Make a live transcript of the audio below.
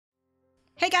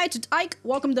Hey guys, it's Ike.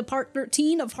 Welcome to part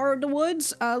 13 of Heart of the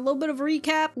Woods. A little bit of a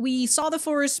recap. We saw the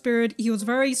forest spirit. He was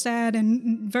very sad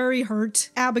and very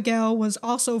hurt. Abigail was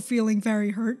also feeling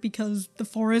very hurt because the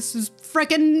forest is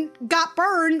frickin' got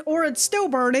burned, or it's still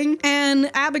burning. And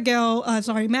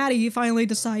Maddie finally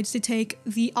decides to take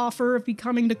the offer of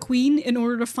becoming the queen in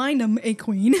order to find him a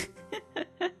queen.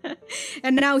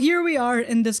 And now here we are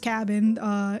in this cabin,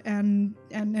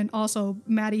 and also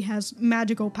Maddie has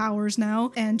magical powers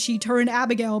now, and she turned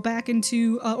Abigail back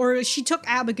into, or she took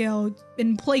Abigail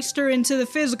and placed her into the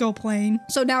physical plane.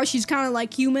 So now she's kind of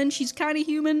like human. She's kind of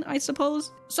human, I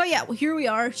suppose. So yeah, well, here we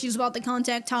are. She's about to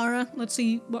contact Tara. Let's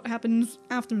see what happens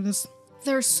after this.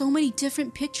 There are so many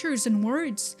different pictures and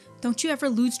words. Don't you ever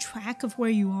lose track of where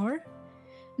you are?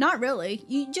 Not really.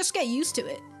 You just get used to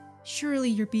it. Surely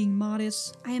you're being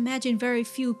modest. I imagine very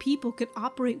few people could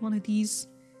operate one of these.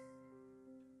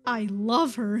 I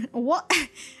love her. What?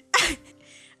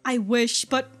 I wish,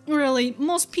 but really,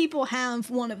 most people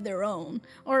have one of their own,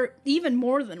 or even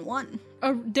more than one.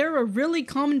 They're a really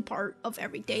common part of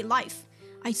everyday life.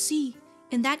 I see.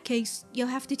 In that case, you'll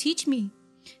have to teach me.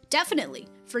 Definitely.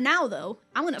 For now, though,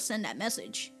 I'm gonna send that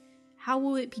message. How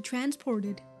will it be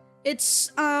transported?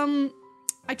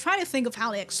 I try to think of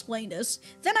how to explain this,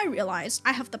 then I realize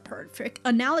I have the perfect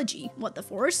analogy. What, the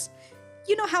forest?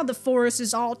 You know how the forest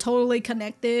is all totally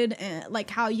connected, and like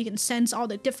how you can sense all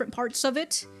the different parts of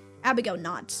it? Abigail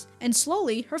nods, and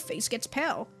slowly her face gets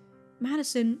pale.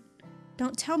 Madison,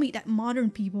 don't tell me that modern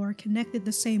people are connected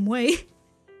the same way.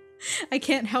 I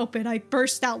can't help it, I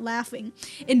burst out laughing.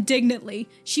 Indignantly,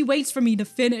 she waits for me to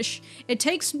finish. It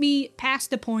takes me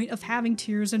past the point of having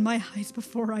tears in my eyes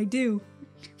before I do.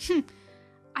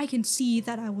 I can see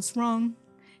that I was wrong.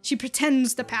 She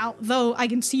pretends to pout, though I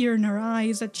can see her in her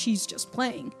eyes that she's just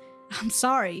playing. I'm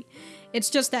sorry. It's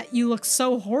just that you look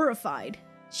so horrified.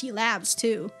 She laughs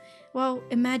too. Well,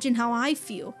 imagine how I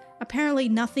feel. Apparently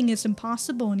nothing is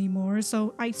impossible anymore,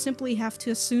 so I simply have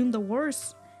to assume the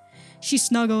worst. She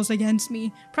snuggles against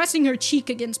me, pressing her cheek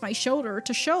against my shoulder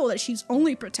to show that she's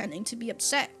only pretending to be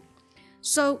upset.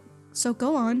 So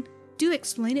go on. Do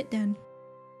explain it then.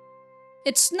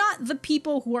 It's not the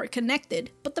people who are connected,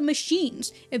 but the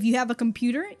machines. If you have a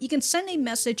computer, you can send a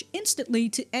message instantly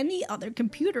to any other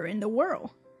computer in the world.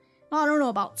 Well, I don't know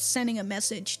about sending a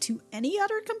message to any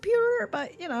other computer,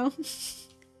 but you know,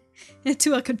 to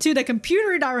the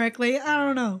computer directly, I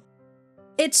don't know.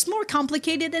 It's more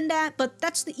complicated than that, but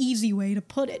that's the easy way to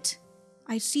put it.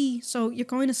 I see, so you're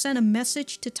going to send a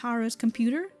message to Tara's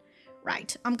computer?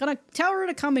 Right, I'm gonna tell her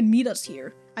to come and meet us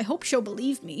here. I hope she'll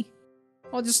believe me.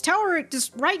 I'll just tell her,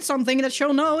 just write something that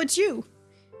she'll know it's you.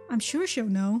 I'm sure she'll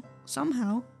know,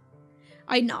 somehow.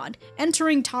 I nod,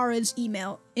 entering Tara's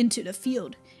email into the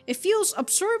field. It feels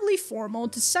absurdly formal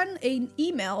to send an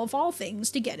email of all things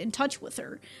to get in touch with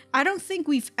her. I don't think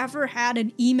we've ever had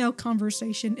an email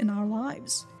conversation in our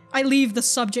lives. I leave the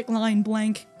subject line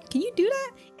blank. Can you do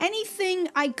that? Anything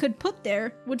I could put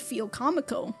there would feel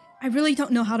comical. I really don't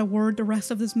know how to word the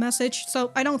rest of this message,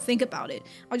 so I don't think about it.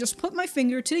 I'll just put my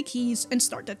finger to the keys and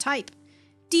start to type.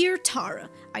 Dear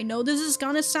Tara, I know this is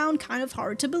gonna sound kind of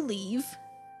hard to believe.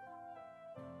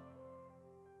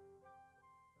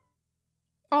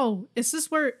 Oh, is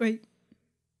this where, wait.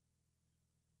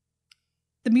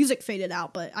 The music faded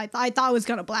out, but I thought it was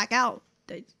gonna black out.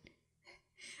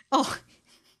 Oh.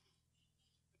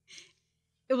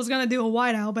 It was gonna do a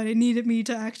whiteout, but it needed me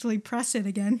to actually press it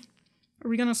again. Are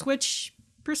we gonna switch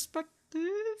perspective?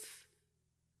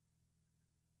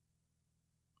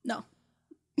 No.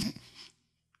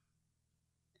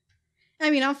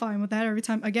 I mean, I'm fine with that every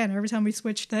time we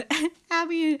switch to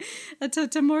Abby,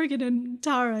 to Morgan and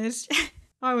Tara.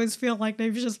 I always feel like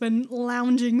they've just been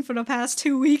lounging for the past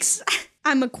 2 weeks.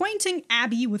 I'm acquainting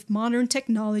Abby with modern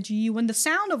technology when the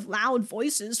sound of loud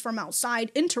voices from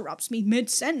outside interrupts me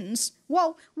mid-sentence.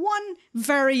 Well, one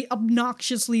very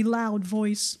obnoxiously loud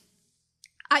voice.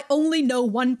 I only know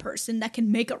one person that can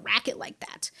make a racket like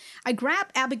that. I grab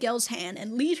Abigail's hand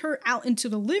and lead her out into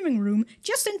the living room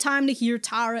just in time to hear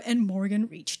Tara and Morgan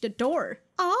reach the door.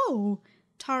 Oh,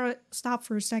 Tara, stop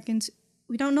for a second.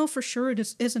 We don't know for sure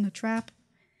this isn't a trap.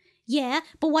 Yeah,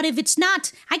 but what if it's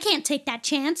not? I can't take that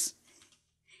chance.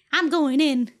 I'm going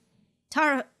in.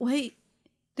 Tara, wait.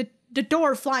 The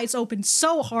door flies open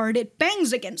so hard it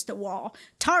bangs against the wall.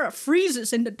 Tara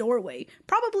freezes in the doorway,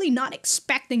 probably not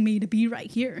expecting me to be right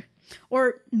here.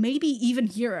 Or maybe even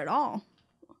here at all.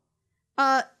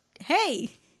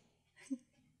 Hey!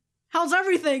 How's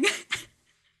everything?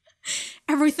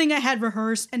 Everything I had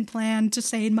rehearsed and planned to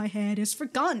say in my head is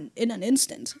forgotten in an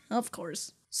instant, of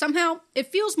course. Somehow,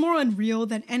 it feels more unreal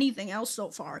than anything else so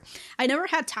far. I never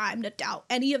had time to doubt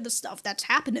any of the stuff that's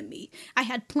happened to me. I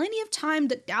had plenty of time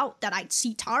to doubt that I'd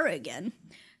see Tara again.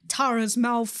 Tara's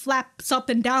mouth flaps up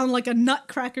and down like a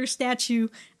nutcracker statue.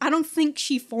 I don't think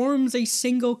she forms a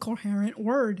single coherent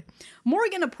word.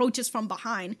 Morgan approaches from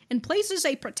behind and places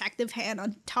a protective hand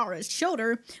on Tara's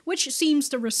shoulder, which seems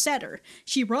to reset her.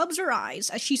 She rubs her eyes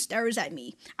as she stares at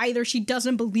me. Either she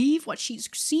doesn't believe what she's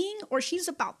seeing or she's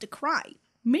about to cry.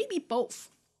 Maybe both.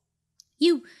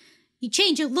 You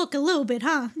change your look a little bit,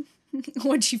 huh?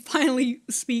 When she finally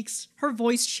speaks, her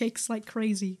voice shakes like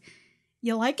crazy.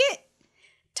 You like it?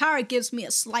 Tara gives me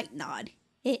a slight nod.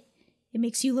 It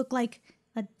makes you look like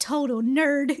a total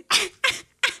nerd.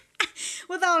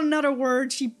 Without another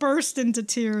word, she burst into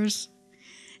tears.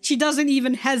 She doesn't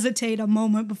even hesitate a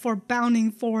moment before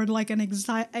bounding forward like an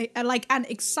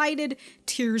excited,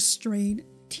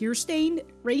 tear-stained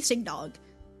racing dog.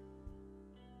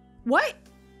 What?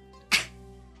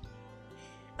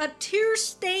 A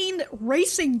tear-stained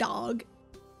racing dog?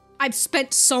 I've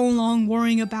spent so long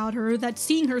worrying about her that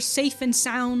seeing her safe and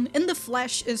sound in the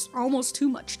flesh is almost too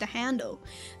much to handle.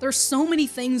 There's so many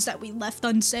things that we left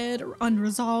unsaid or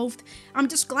unresolved. I'm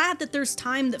just glad that there's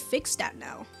time to fix that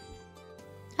now.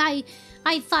 I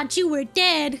thought you were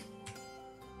dead.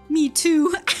 Me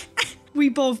too. We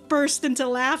both burst into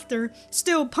laughter,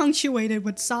 still punctuated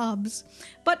with sobs.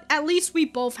 But at least we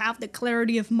both have the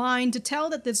clarity of mind to tell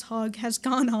that this hug has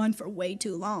gone on for way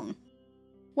too long.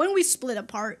 When we split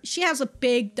apart, she has a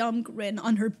big dumb grin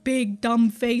on her big dumb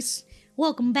face.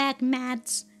 Welcome back,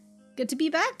 Mads. Good to be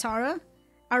back, Tara.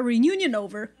 Our reunion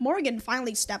over, Morgan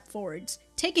finally stepped forwards,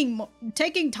 taking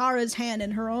Tara's hand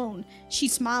in her own. She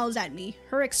smiles at me,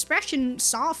 her expression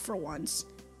soft for once.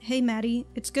 Hey, Maddie,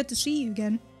 it's good to see you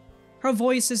again. Her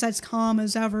voice is as calm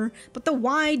as ever, but the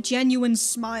wide, genuine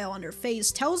smile on her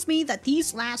face tells me that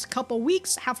these last couple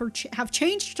weeks have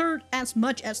changed her as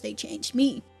much as they changed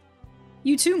me.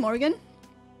 You too, Morgan.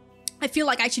 I feel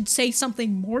like I should say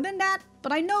something more than that,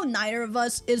 but I know neither of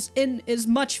us is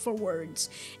much for words.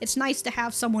 It's nice to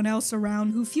have someone else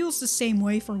around who feels the same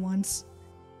way for once.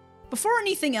 Before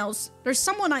anything else, there's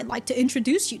someone I'd like to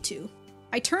introduce you to.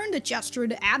 I turn to gesture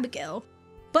to Abigail,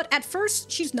 but at first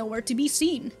she's nowhere to be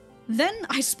seen. Then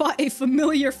I spot a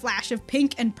familiar flash of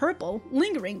pink and purple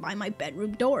lingering by my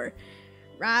bedroom door.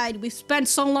 Right, we've spent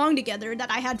so long together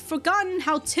that I had forgotten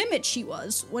how timid she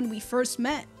was when we first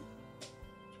met.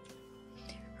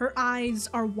 Her eyes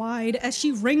are wide as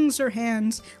she wrings her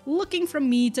hands, looking from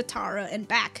me to Tara and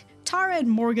back. Tara and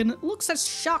Morgan looks as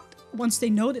shocked once they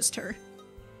noticed her.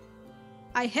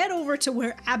 I head over to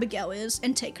where Abigail is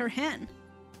and take her hand.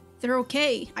 They're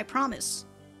okay, I promise.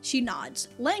 She nods,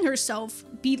 letting herself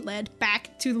be led back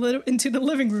into the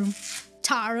living room.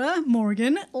 Tara,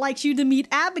 Morgan, likes you to meet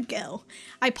Abigail.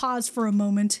 I pause for a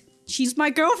moment. She's my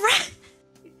girlfriend.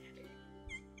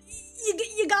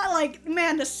 you got like,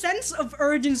 man, the sense of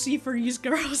urgency for these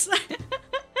girls.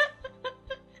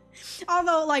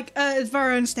 Although, like, it's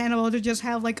very understandable to just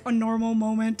have like a normal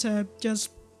moment to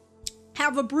just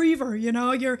have a breather, you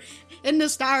know? You're in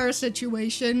this dire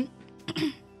situation.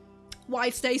 Why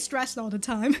stay stressed all the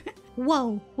time?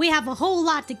 Whoa, we have a whole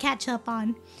lot to catch up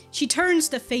on. She turns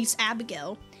to face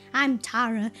Abigail. I'm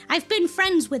Tara. I've been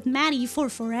friends with Maddie for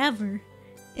forever.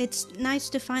 It's nice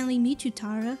to finally meet you,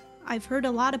 Tara. I've heard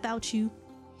a lot about you.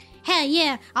 Hell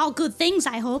yeah, all good things,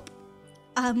 I hope.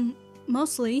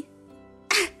 Mostly.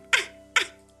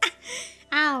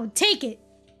 Ow, take it.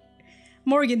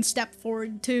 Morgan stepped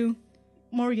forward too.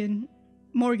 Morgan,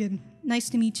 nice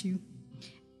to meet you.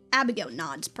 Abigail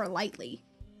nods politely.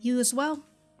 You as well?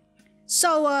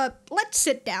 So, let's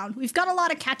sit down. We've got a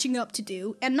lot of catching up to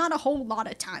do, and not a whole lot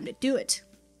of time to do it.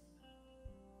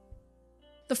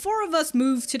 The four of us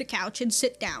move to the couch and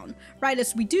sit down. Right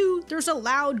as we do, there's a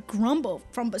loud grumble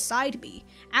from beside me.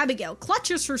 Abigail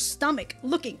clutches her stomach,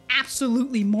 looking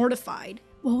absolutely mortified.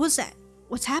 What was that?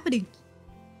 What's happening?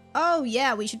 Oh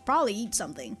yeah, we should probably eat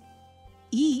something.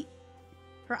 Eat?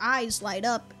 Her eyes light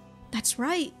up. That's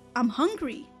right, I'm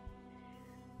hungry.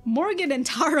 Morgan and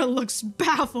Tara looks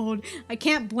baffled. I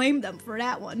can't blame them for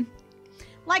that one.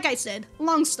 Like I said,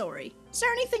 long story. Is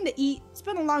there anything to eat? It's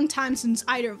been a long time since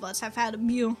either of us have had a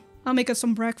meal. I'll make us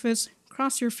some breakfast.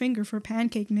 Cross your finger for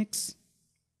pancake mix.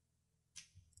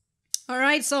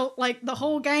 Alright, so like the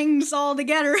whole gang's all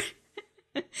together.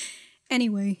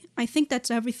 Anyway, I think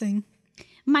that's everything.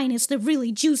 Minus the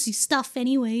really juicy stuff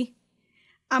anyway.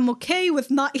 I'm okay with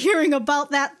not hearing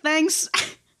about that, thanks.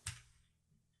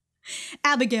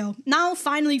 Abigail, now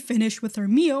finally finished with her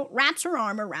meal, wraps her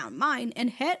arm around mine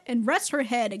and rests her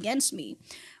head against me.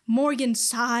 Morgan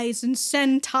sighs and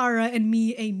sends Tara and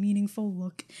me a meaningful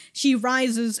look. She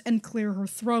rises and clears her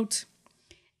throat.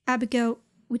 Abigail,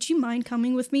 would you mind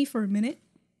coming with me for a minute?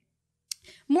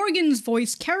 Morgan's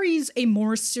voice carries a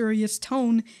more serious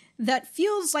tone that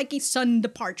feels like a sudden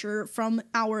departure from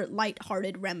our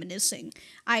light-hearted reminiscing.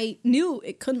 I knew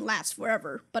it couldn't last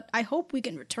forever, but I hope we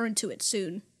can return to it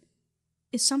soon.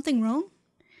 Is something wrong?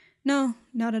 No,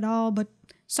 not at all, but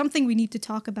something we need to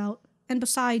talk about. And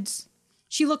besides,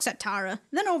 she looks at Tara,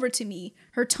 then over to me.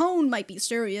 Her tone might be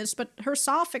serious, but her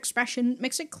soft expression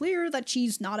makes it clear that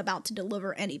she's not about to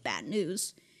deliver any bad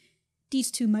news. These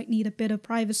two might need a bit of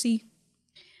privacy.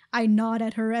 I nod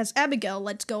at her as Abigail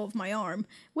lets go of my arm.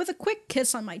 With a quick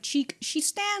kiss on my cheek, she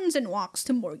stands and walks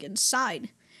to Morgan's side.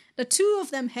 The two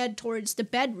of them head towards the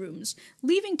bedrooms,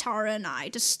 leaving Tara and I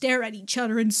to stare at each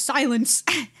other in silence.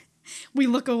 We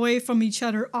look away from each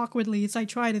other awkwardly as I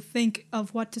try to think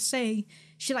of what to say.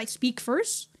 Should I speak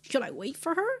first? Should I wait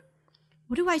for her?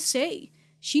 What do I say?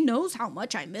 She knows how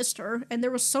much I missed her, and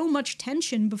there was so much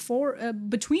tension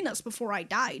between us before I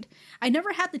died. I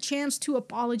never had the chance to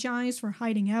apologize for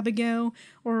hiding Abigail,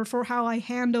 or for how I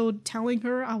handled telling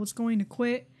her I was going to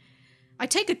quit. I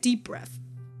take a deep breath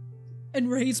and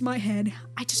raise my head.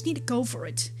 I just need to go for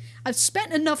it. I've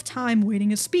spent enough time waiting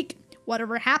to speak.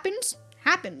 Whatever happens,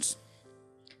 happens.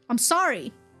 I'm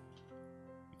sorry.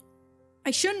 I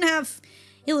shouldn't have.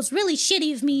 It was really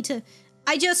shitty of me to...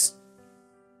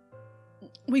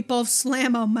 We both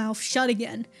slam our mouth shut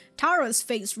again. Tara's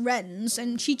face reddens,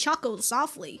 and she chuckles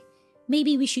softly.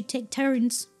 Maybe we should take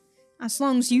turns. As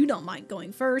long as you don't mind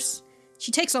going first.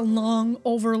 She takes a long,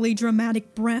 overly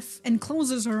dramatic breath and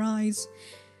closes her eyes.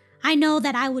 I know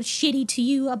that I was shitty to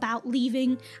you about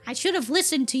leaving. I should have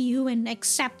listened to you and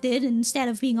accepted instead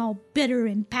of being all bitter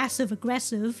and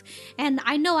passive-aggressive. And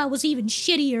I know I was even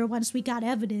shittier once we got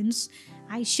evidence.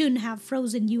 I shouldn't have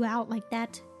frozen you out like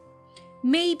that.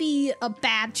 Maybe a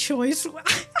bad choice.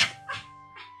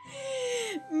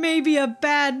 Maybe a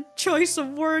bad choice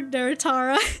of word there,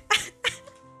 Tara.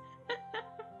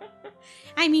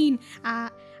 I mean,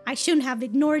 I shouldn't have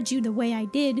ignored you the way I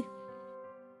did.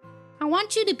 I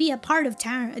want you to be a part of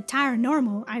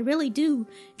paranormal, I really do.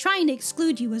 Trying to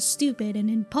exclude you was stupid and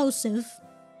impulsive.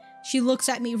 She looks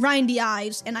at me right in the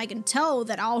eyes, and I can tell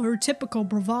that all her typical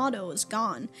bravado is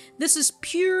gone. This is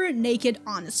pure, naked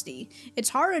honesty. It's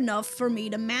hard enough for me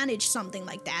to manage something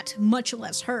like that, much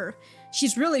less her.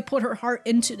 She's really put her heart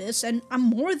into this, and I'm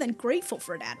more than grateful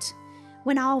for that.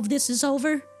 When all of this is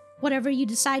over, whatever you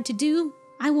decide to do,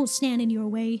 I won't stand in your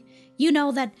way. You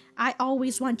know that I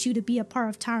always want you to be a part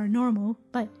of paranormal,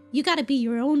 but you gotta be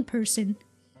your own person.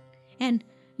 And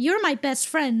you're my best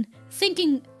friend.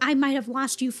 Thinking I might have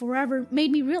lost you forever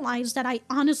made me realize that I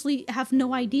honestly have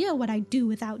no idea what I'd do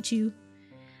without you.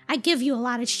 I give you a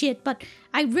lot of shit, but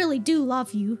I really do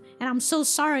love you, and I'm so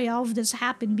sorry all of this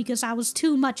happened because I was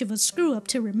too much of a screw-up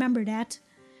to remember that.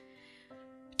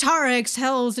 Tara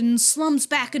exhales and slumps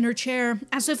back in her chair,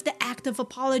 as if the act of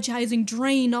apologizing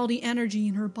drained all the energy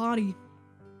in her body.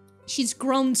 She's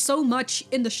grown so much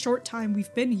in the short time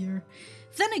we've been here.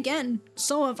 Then again,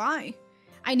 so have I.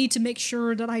 I need to make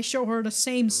sure that I show her the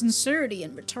same sincerity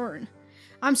in return.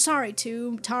 I'm sorry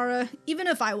too, Tara. Even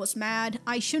if I was mad,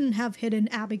 I shouldn't have hidden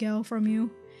Abigail from you.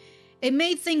 It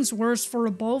made things worse for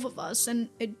the both of us, and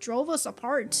it drove us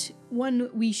apart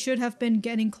when we should have been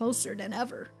getting closer than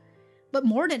ever. But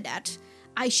more than that,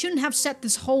 I shouldn't have set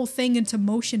this whole thing into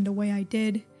motion the way I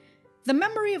did. The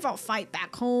memory of our fight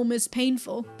back home is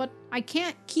painful, but I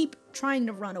can't keep trying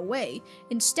to run away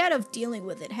instead of dealing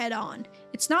with it head on.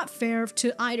 It's not fair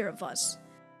to either of us.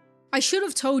 I should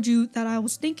have told you that I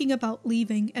was thinking about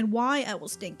leaving and why I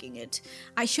was thinking it.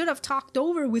 I should have talked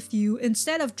over with you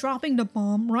instead of dropping the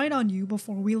bomb right on you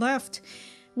before we left.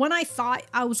 When I thought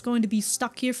I was going to be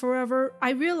stuck here forever, I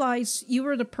realized you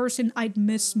were the person I'd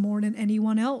miss more than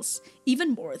anyone else,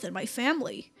 even more than my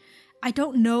family. I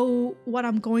don't know what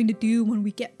I'm going to do when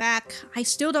we get back. I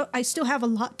still have a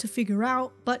lot to figure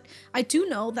out, but I do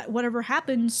know that whatever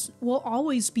happens, we'll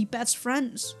always be best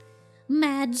friends.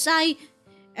 Mads,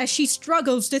 As she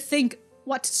struggles to think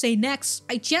what to say next,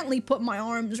 I gently put my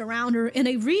arms around her in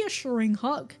a reassuring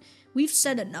hug. We've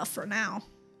said enough for now.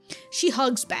 She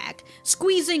hugs back,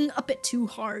 squeezing a bit too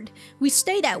hard. We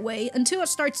stay that way until it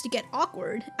starts to get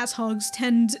awkward, as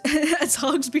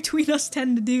hugs between us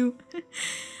tend to do.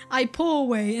 I pull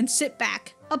away and sit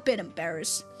back, a bit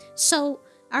embarrassed. So,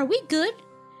 are we good?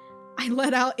 I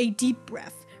let out a deep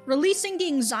breath, releasing the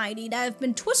anxiety that have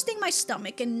been twisting my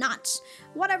stomach in knots.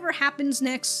 Whatever happens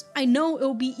next, I know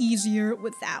it'll be easier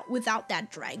without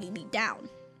that dragging me down.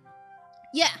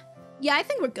 Yeah, I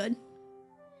think we're good.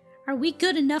 Are we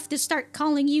good enough to start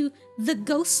calling you the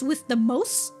ghost with the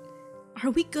most? Are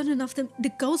we good enough to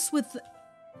the ghost with the...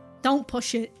 Don't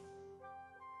push it.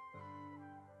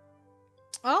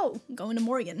 Oh, going to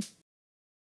Morgan.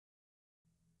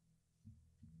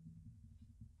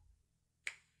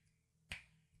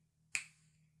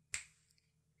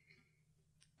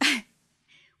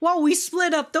 While we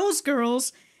split up those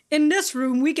girls, in this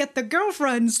room we get the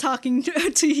girlfriends talking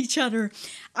to each other.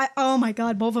 Oh my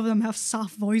god, both of them have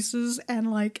soft voices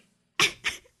and like...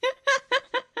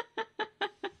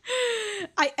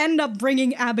 I end up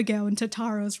bringing Abigail into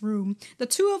Tara's room. The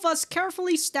two of us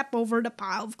carefully step over the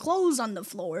pile of clothes on the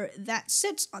floor that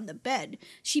sits on the bed.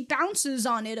 She bounces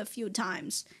on it a few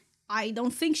times. I don't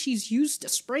think she's used to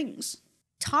springs.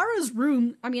 Tara's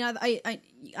room, I mean,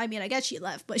 I guess she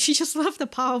left, but she just left a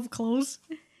pile of clothes.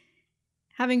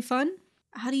 Having fun?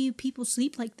 How do you people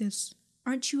sleep like this?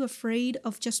 Aren't you afraid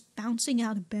of just bouncing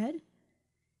out of bed?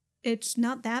 It's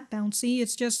not that bouncy,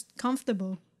 it's just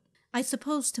comfortable. I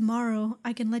suppose tomorrow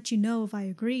I can let you know if I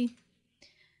agree.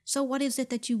 So what is it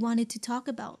that you wanted to talk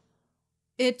about?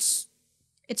 It's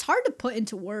hard to put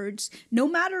into words. No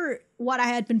matter what I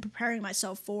had been preparing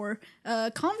myself for,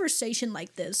 a conversation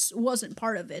like this wasn't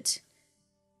part of it.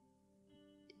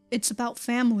 It's about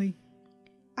family.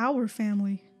 Our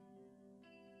family.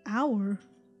 Our.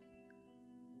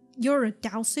 You're a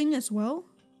dowsing as well?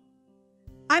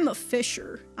 I'm a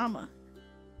fisher.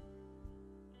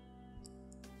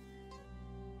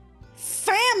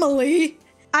 Family?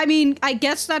 I mean, I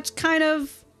guess that's kind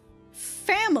of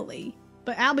family.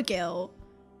 But Abigail...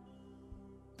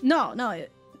 No.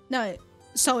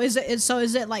 So is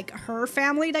it like her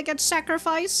family that gets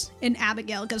sacrificed in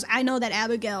Abigail? Because I know that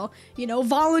Abigail,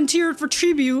 volunteered for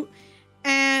tribute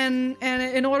and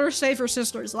in order to save her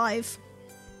sister's life.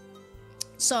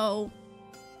 So...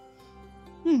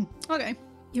 okay.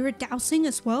 You're a dowsing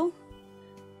as well?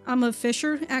 I'm a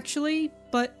fisher, actually,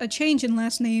 but a change in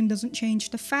last name doesn't change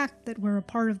the fact that we're a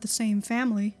part of the same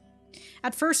family.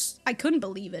 At first, I couldn't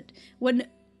believe it. When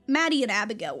Maddie and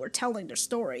Abigail were telling their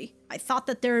story, I thought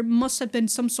that there must have been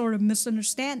some sort of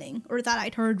misunderstanding, or that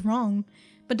I'd heard wrong.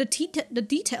 But the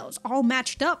details all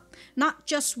matched up, not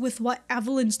just with what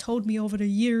Evelyn's told me over the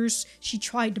years she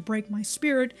tried to break my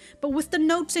spirit, but with the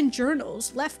notes and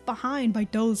journals left behind by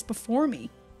those before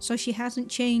me. So she hasn't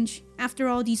changed. After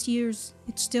all these years,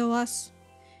 it's still us.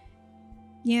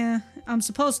 Yeah, I'm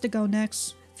supposed to go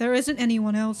next. There isn't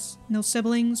anyone else. No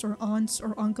siblings or aunts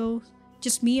or uncles.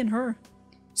 Just me and her.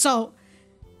 So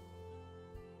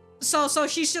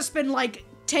she's just been like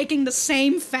taking the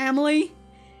same family.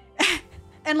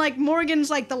 And like Morgan's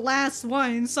like the last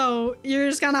one. So you're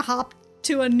just gonna hop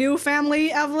to a new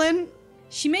family, Evelyn?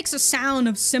 She makes a sound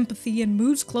of sympathy and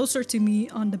moves closer to me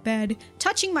on the bed,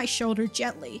 touching my shoulder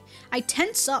gently. I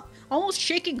tense up, almost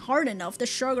shaking hard enough to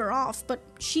shrug her off, but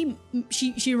she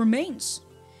remains.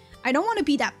 I don't want to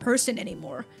be that person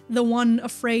anymore, the one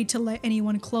afraid to let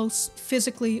anyone close,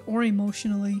 physically or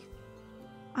emotionally.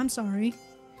 I'm sorry.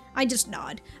 I just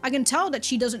nod. I can tell that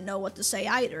she doesn't know what to say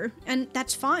either, and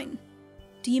that's fine.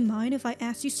 Do you mind if I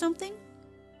ask you something?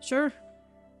 Sure.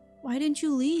 Why didn't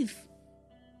you leave?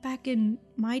 Back in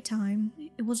my time,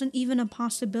 it wasn't even a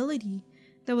possibility.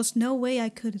 There was no way I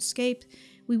could escape.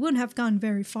 We wouldn't have gone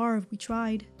very far if we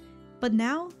tried. But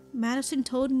now, Madison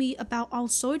told me about all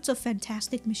sorts of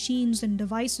fantastic machines and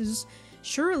devices.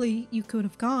 Surely you could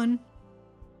have gone.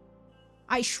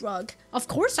 I shrug. Of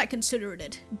course I considered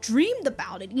it. Dreamed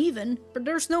about it even. But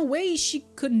there's no way she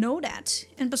could know that.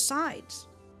 And besides,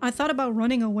 I thought about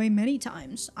running away many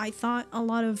times. I thought a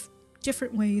lot of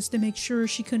different ways to make sure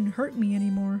she couldn't hurt me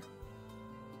anymore.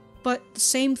 But the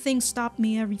same thing stopped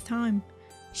me every time.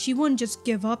 She wouldn't just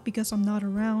give up because I'm not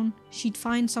around. She'd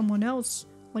find someone else,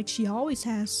 like she always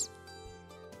has.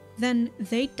 Then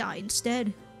they'd die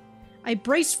instead. I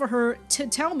braced for her to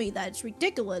tell me that it's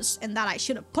ridiculous and that I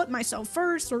should have put myself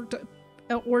first or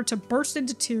to burst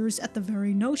into tears at the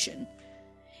very notion.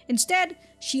 Instead,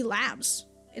 she laughs.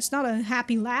 It's not a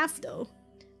happy laugh though.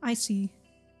 I see.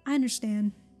 I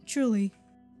understand. Truly,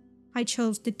 I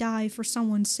chose to die for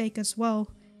someone's sake as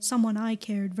well, someone I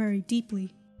cared very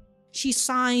deeply. She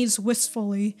sighs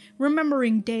wistfully,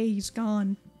 remembering days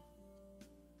gone.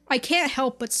 I can't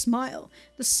help but smile,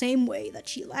 the same way that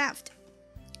she laughed.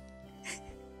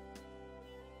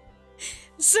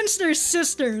 Since they're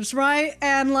sisters, right?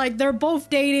 And like they're both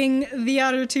dating the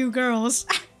other two girls,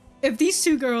 if these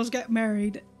two girls get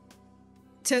married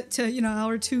to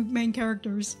our two main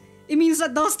characters, it means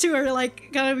that those two are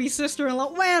like gonna be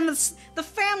sister-in-law. Man, the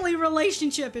family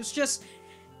relationship is just...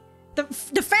 The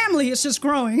family is just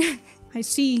growing. I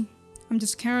see. I'm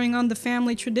just carrying on the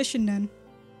family tradition then.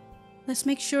 Let's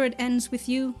make sure it ends with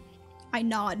you. I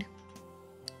nod.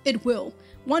 It will,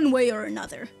 one way or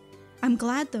another. I'm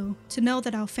glad, though, to know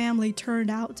that our family turned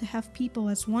out to have people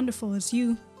as wonderful as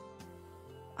you.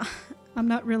 I'm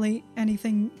not really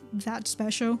anything that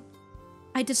special.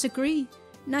 I disagree.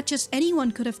 Not just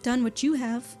anyone could have done what you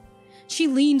have. She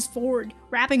leans forward,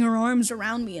 wrapping her arms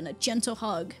around me in a gentle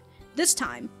hug. This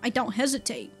time, I don't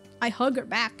hesitate. I hug her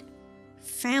back.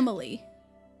 Family.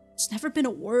 It's never been a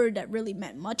word that really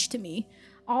meant much to me.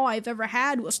 All I've ever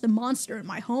had was the monster in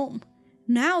my home.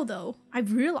 Now, though,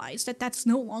 I've realized that that's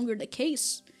no longer the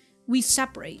case. We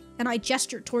separate, and I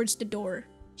gesture towards the door.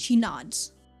 She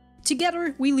nods.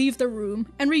 Together, we leave the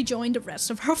room and rejoin the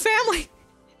rest of her family.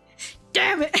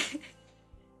 Damn it!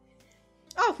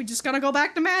 Oh, we just gotta go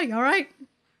back to Maddie, alright?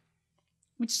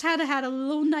 We just had a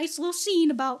nice little scene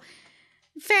about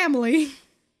family.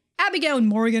 Abigail and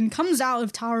Morgan comes out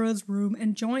of Tara's room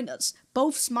and join us,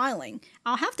 both smiling.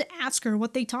 I'll have to ask her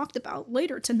what they talked about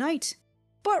later tonight.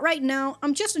 But right now,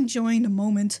 I'm just enjoying the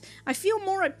moment. I feel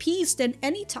more at peace than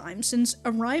any time since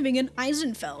arriving in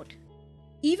Eisenfeld.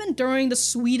 Even during the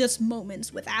sweetest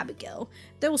moments with Abigail,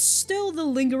 there was still the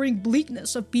lingering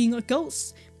bleakness of being a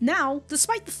ghost. Now,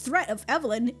 despite the threat of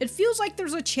Evelyn, it feels like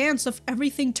there's a chance of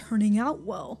everything turning out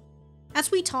well. As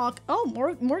we talk,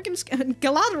 Morgan's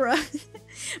Galadra.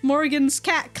 Morgan's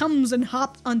cat comes and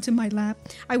hops onto my lap.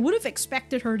 I would have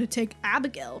expected her to take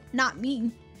Abigail, not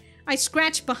me. I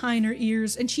scratch behind her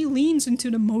ears and she leans into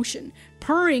the motion,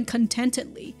 purring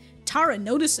contentedly. Tara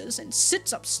notices and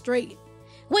sits up straight.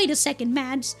 Wait a second,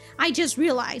 Mads. I just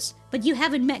realized, but you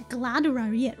haven't met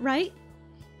Galadra yet, right?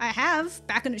 I have,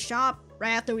 back in the shop,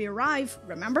 right after we arrive,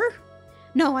 remember?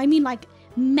 No, I mean like,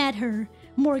 met her.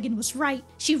 Morgan was right.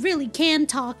 She really can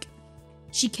talk.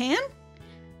 She can?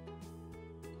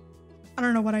 I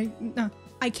don't know what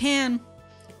I can.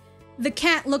 The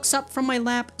cat looks up from my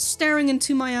lap, staring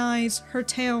into my eyes. Her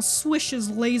tail swishes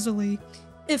lazily,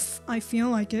 if I feel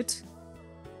like it.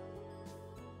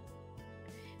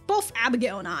 Both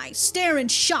Abigail and I stare in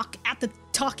shock at the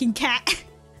talking cat.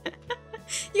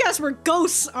 You guys were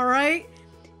ghosts, alright?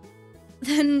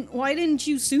 Then why didn't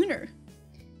you sooner?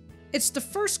 It's the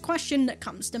first question that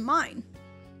comes to mind.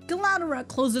 Galadra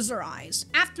closes her eyes.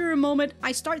 After a moment,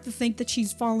 I start to think that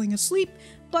she's falling asleep,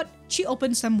 but she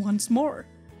opens them once more.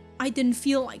 I didn't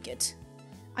feel like it.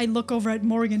 I look over at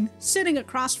Morgan, sitting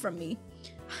across from me.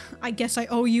 I guess I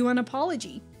owe you an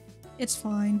apology. It's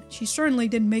fine. She certainly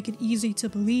didn't make it easy to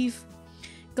believe.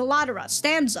 Galadra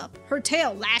stands up, her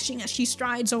tail lashing as she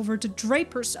strides over to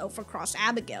drape herself across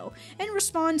Abigail. In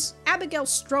response, Abigail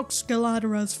strokes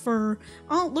Galadra's fur,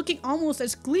 looking almost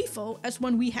as gleeful as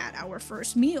when we had our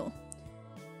first meal.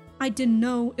 I didn't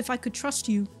know if I could trust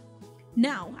you.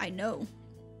 Now I know.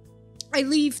 I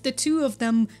leave the two of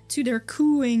them to their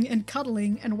cooing and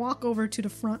cuddling and walk over to the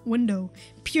front window,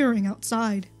 peering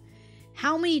outside.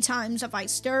 How many times have I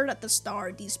stared at the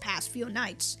star these past few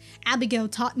nights? Abigail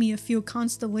taught me a few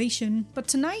constellation, but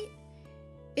tonight,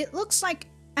 it looks like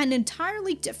an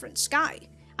entirely different sky.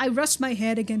 I rest my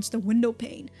head against the window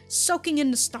pane, soaking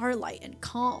in the starlight and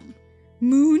calm.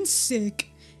 Moon sick.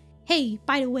 Hey,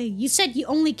 by the way, you said you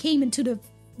only came into the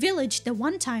village the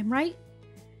one time, right?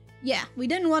 Yeah, we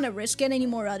didn't want to risk it any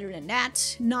more other than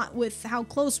that, not with how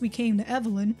close we came to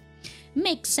Evelyn.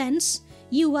 Makes sense.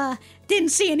 You,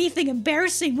 didn't see anything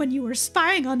embarrassing when you were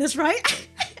spying on us, right?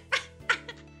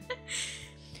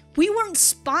 We weren't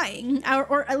spying,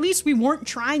 or at least we weren't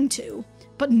trying to.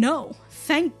 But no,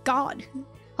 thank God.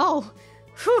 Oh,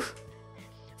 whew.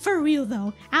 For real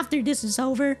though, after this is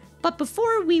over, but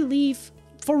before we leave...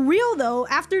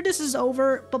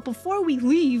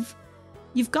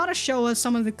 You've got to show us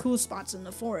some of the cool spots in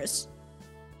the forest.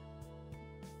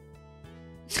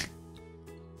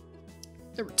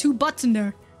 There were two butts in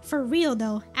there. For real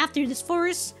though, after this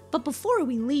forest, but before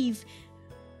we leave...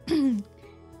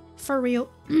 For real.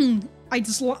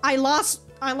 I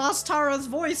lost Tara's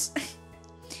voice.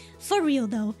 For real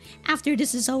though, after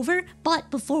this is over, but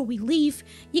before we leave,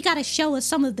 you gotta show us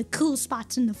some of the cool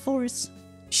spots in the forest.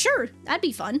 Sure, that'd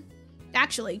be fun.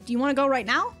 Actually, do you want to go right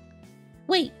now?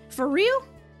 Wait, for real?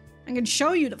 I can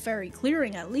show you the fairy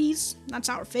clearing at least. That's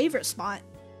our favorite spot.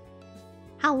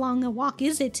 How long a walk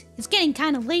is it? It's getting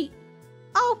kind of late.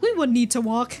 Oh, we wouldn't need to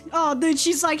walk. Oh, then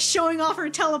she's like showing off her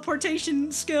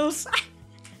teleportation skills.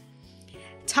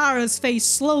 Tara's face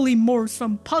slowly morphs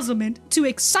from puzzlement to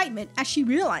excitement as she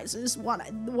realizes what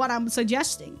I'm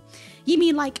suggesting. You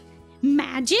mean like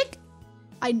magic?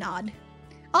 I nod.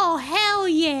 Oh, hell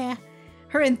yeah!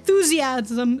 Her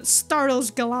enthusiasm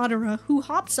startles Galadra, who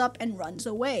hops up and runs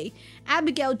away.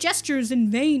 Abigail gestures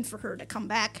in vain for her to come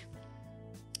back.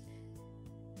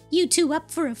 You two up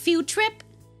for a field trip?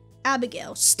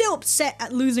 Abigail, still upset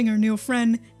at losing her new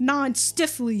friend, nods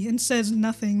stiffly and says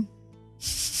nothing.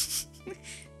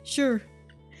 Sure.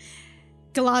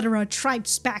 Galadora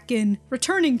tripes back in,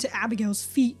 returning to Abigail's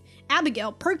feet.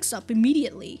 Abigail perks up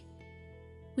immediately.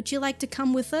 Would you like to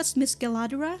come with us, Miss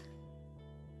Galadora?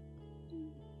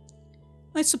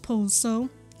 I suppose so.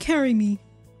 Carry me.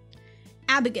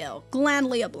 Abigail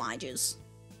gladly obliges.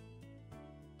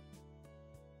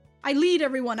 I lead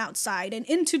everyone outside and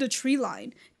into the tree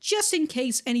line, just in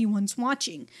case anyone's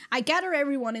watching. I gather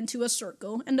everyone into a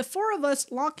circle, and the four of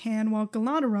us lock hand while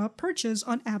Galadora perches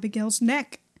on Abigail's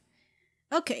neck.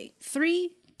 Okay,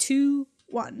 3, 2,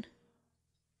 1.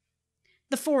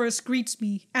 The forest greets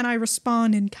me, and I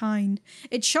respond in kind.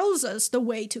 It shows us the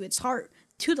way to its heart,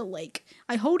 to the lake.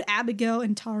 I hold Abigail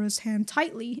and Tara's hand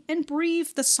tightly and breathe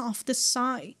the softest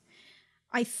sigh.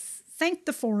 I thank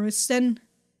the forest, and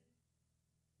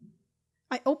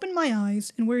I open my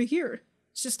eyes, and we're here.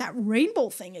 It's just that rainbow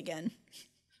thing again.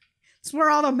 It's where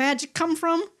all the magic come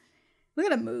from. Look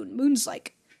at the moon. Moon's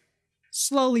like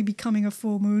slowly becoming a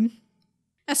full moon.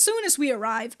 As soon as we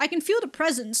arrive, I can feel the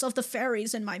presence of the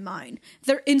fairies in my mind.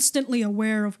 They're instantly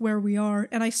aware of where we are,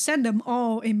 and I send them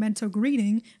all a mental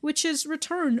greeting, which is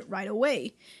returned right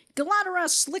away. Galadora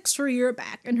slicks her ear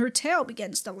back, and her tail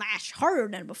begins to lash harder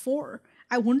than before.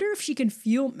 I wonder if she can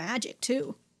feel magic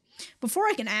too. Before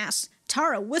I can ask,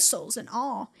 Tara whistles in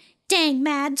awe. Dang,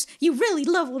 Mads, you really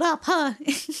leveled up, huh?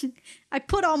 I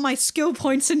put all my skill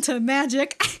points into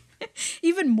magic.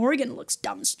 Even Morgan looks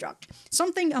dumbstruck,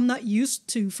 something I'm not used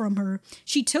to from her.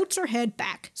 She tilts her head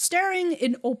back, staring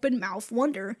in open-mouthed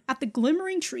wonder at the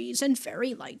glimmering trees and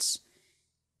fairy lights.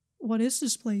 What is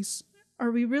this place? Are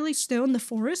we really still in the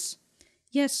forest?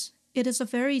 Yes, it is a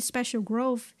very special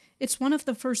grove. It's one of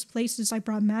the first places I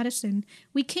brought Madison.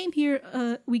 We came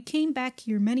back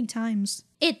here many times.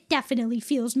 It definitely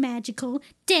feels magical.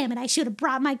 Damn it, I should have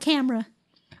brought my camera.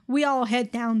 We all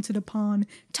head down to the pond.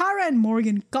 Tara and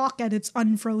Morgan gawk at its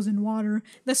unfrozen water,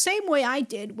 the same way I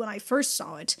did when I first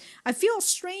saw it. I feel a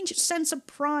strange sense of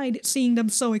pride seeing them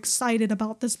so excited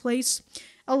about this place.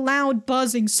 A loud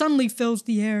buzzing suddenly fills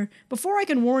the air. Before I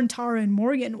can warn Tara and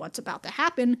Morgan what's about to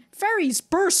happen, fairies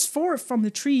burst forth from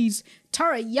the trees.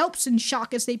 Tara yelps in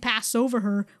shock as they pass over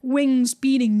her, wings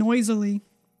beating noisily.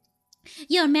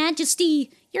 Your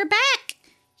Majesty, you're back!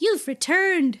 You've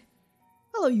returned!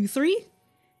 Hello, you three.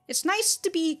 It's nice to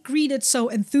be greeted so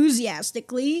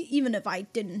enthusiastically, even if I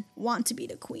didn't want to be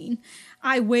the queen.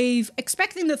 I wave,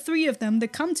 expecting the three of them to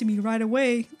come to me right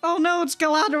away. Oh no, it's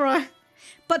Galadora!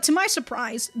 But to my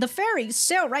surprise, the fairies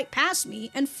sail right past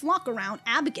me and flock around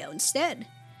Abigail instead.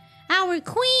 Our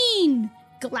queen!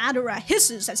 Galadora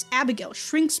hisses as Abigail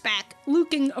shrinks back,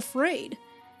 looking afraid.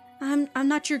 I'm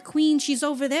not your queen, she's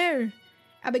over there.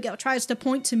 Abigail tries to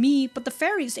point to me, but the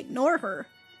fairies ignore her.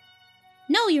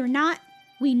 No, you're not.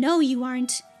 We know you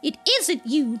aren't. It isn't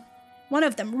you. One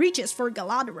of them reaches for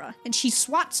Galadora, and she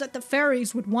swats at the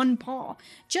fairies with one paw,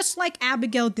 just like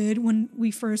Abigail did when we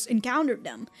first encountered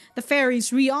them. The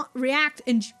fairies react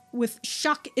with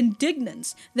shock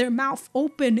indignance, their mouth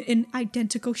open in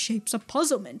identical shapes of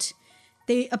puzzlement.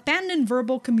 They abandon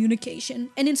verbal communication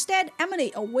and instead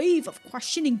emanate a wave of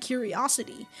questioning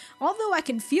curiosity. Although I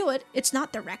can feel it, it's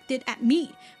not directed at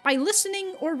me. By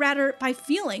listening, or rather by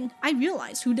feeling, I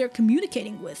realize who they're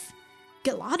communicating with.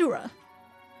 Galadora.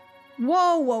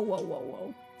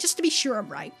 Whoa. Just to be sure I'm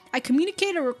right, I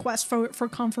communicate a request for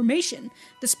confirmation.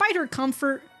 Despite her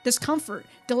discomfort,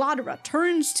 Galadora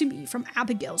turns to me from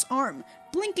Abigail's arm,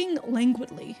 blinking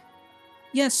languidly.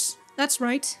 Yes, that's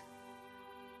right.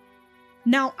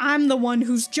 Now I'm the one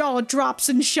whose jaw drops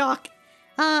in shock.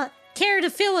 Care to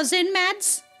fill us in,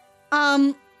 Mads?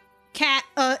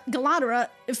 Galadora,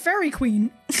 Fairy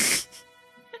Queen.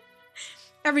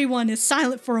 Everyone is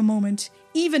silent for a moment,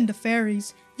 even the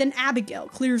fairies. Then Abigail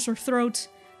clears her throat.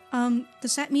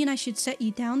 Does that mean I should set you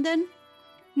down then?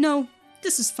 No,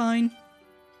 this is fine.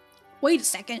 Wait a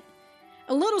second.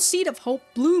 A little seed of hope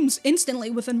blooms instantly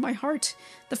within my heart.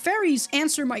 The fairies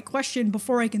answer my question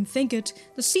before I can think it.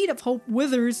 The seed of hope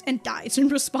withers and dies in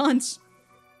response.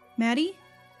 Maddie?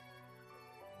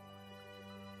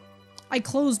 I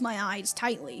close my eyes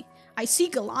tightly. I see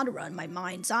Galadora in my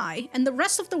mind's eye, and the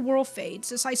rest of the world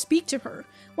fades as I speak to her.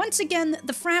 Once again,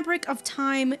 the fabric of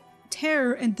time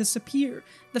tear and disappear.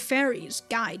 The fairies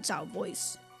guides our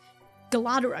voice.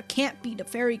 Galadora can't be the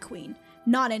fairy queen.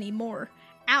 Not anymore.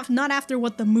 Not after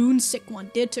what the moon-sick one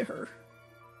did to her.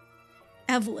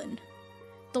 Evelyn.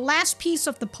 The last piece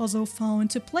of the puzzle fell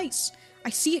into place.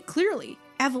 I see it clearly.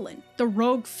 Evelyn, the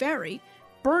rogue fairy,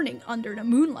 burning under the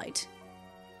moonlight.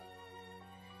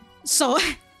 So,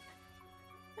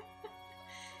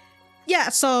 Yeah,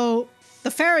 so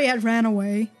the fairy had ran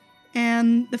away,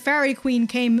 and the fairy queen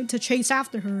came to chase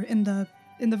after her in the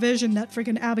vision that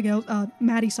freaking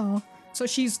Maddie saw. So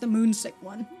she's the moonsick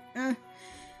one.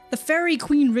 The fairy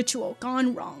queen ritual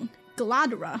gone wrong.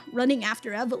 Galadora running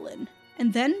after Evelyn,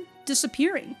 and then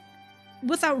disappearing.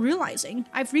 Without realizing,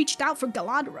 I've reached out for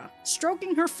Galadora.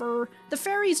 Stroking her fur, the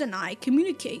fairies and I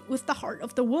communicate with the heart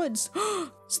of the woods.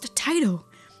 It's the title!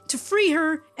 To free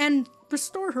her and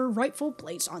restore her rightful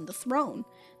place on the throne.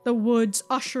 The woods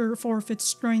usher forth its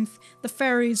strength, the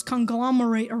fairies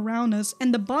conglomerate around us,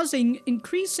 and the buzzing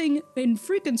increasing in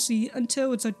frequency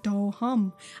until it's a dull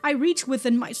hum. I reach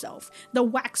within myself, the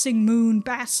waxing moon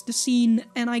basks the scene,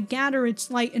 and I gather its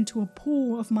light into a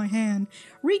pool of my hand.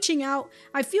 Reaching out,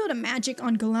 I feel the magic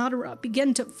on Galadora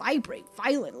begin to vibrate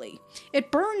violently.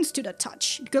 It burns to the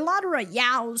touch. Galadora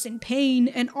yowls in pain,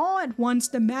 and all at once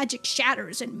the magic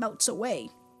shatters and melts away.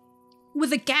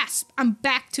 With a gasp, I'm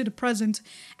back to the present.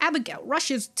 Abigail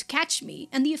rushes to catch me,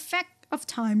 and the effect of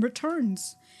time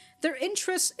returns. Their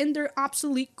interest in their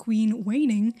obsolete queen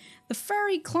waning, the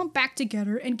fairy clump back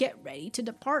together and get ready to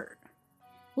depart.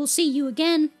 We'll see you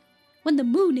again when the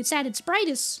moon is at its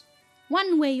brightest,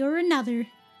 one way or another.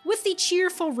 With the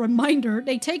cheerful reminder,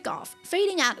 they take off,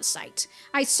 fading out of sight.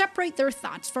 I separate their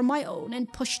thoughts from my own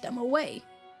and push them away.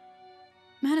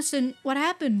 Madison, what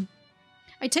happened?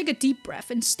 I take a deep breath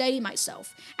and steady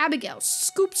myself. Abigail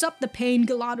scoops up the pained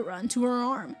Galadora into her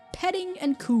arm, petting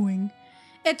and cooing.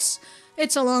 It's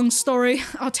a long story.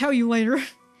 I'll tell you later.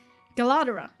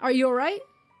 Galadora, are you alright?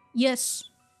 Yes.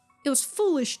 It was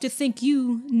foolish to think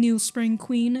you, New Spring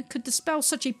Queen, could dispel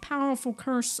such a powerful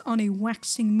curse on a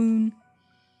waxing moon.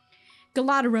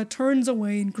 Galadora turns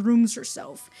away and grooms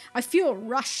herself. I feel a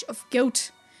rush of guilt.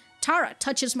 Tara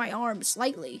touches my arm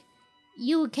slightly.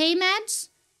 You okay, Mads?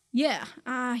 Yeah,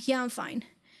 I'm fine.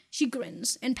 She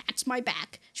grins and pats my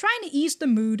back. Trying to ease the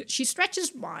mood, she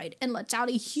stretches wide and lets out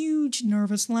a huge,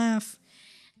 nervous laugh.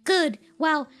 Good.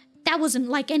 Well, that wasn't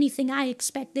like anything I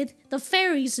expected. The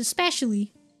fairies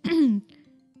especially.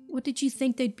 What did you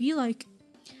think they'd be like?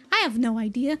 I have no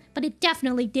idea, but it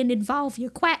definitely didn't involve your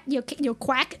cat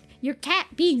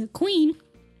being a queen.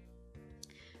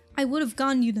 I would have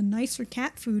gotten you the nicer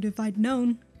cat food if I'd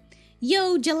known.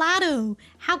 Yo, Gelato!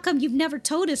 How come you've never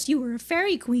told us you were a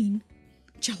fairy queen?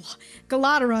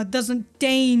 Galadora doesn't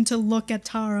deign to look at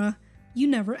Tara. You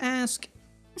never ask.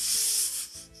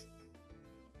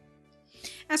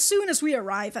 As soon as we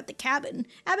arrive at the cabin,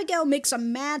 Abigail makes a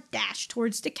mad dash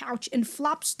towards the couch and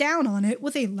flops down on it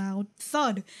with a loud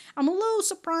thud. I'm a little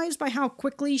surprised by how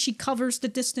quickly she covers the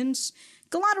distance.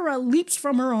 Galadora leaps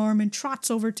from her arm and trots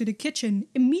over to the kitchen,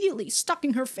 immediately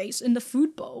stucking her face in the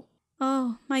food bowl.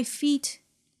 Oh, my feet.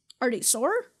 Are they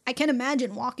sore? I can't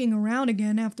imagine walking around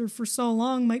again after for so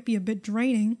long might be a bit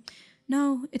draining.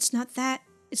 No, it's not that.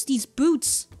 It's these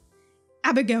boots.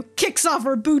 Abigail kicks off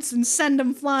her boots and sends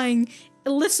them flying,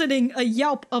 eliciting a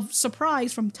yelp of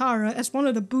surprise from Tara as one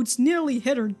of the boots nearly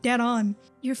hit her dead on.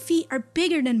 Your feet are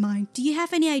bigger than mine. Do you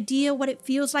have any idea what it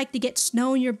feels like to get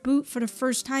snow in your boot for the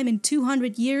first time in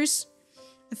 200 years?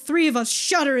 The three of us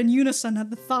shudder in unison at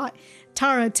the thought.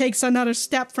 Tara takes another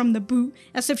step from the boot,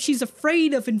 as if she's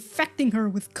afraid of infecting her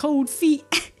with cold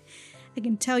feet. I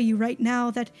can tell you right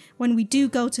now that when we do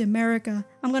go to America,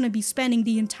 I'm gonna be spending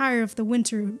the entire of the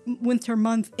winter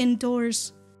month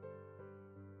indoors.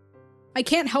 I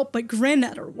can't help but grin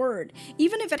at her word.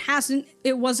 Even if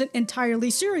it wasn't entirely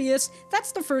serious,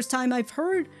 that's the first time I've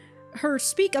heard her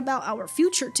speak about our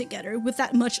future together with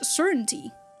that much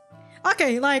certainty.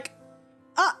 Okay,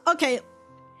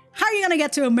 how are you gonna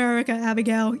get to America,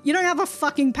 Abigail? You don't have a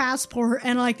fucking passport,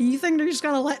 and you think they're just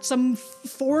gonna let some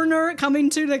foreigner come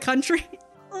into the country?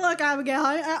 Look, Abigail,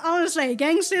 I wanna say,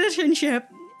 gang citizenship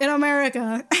in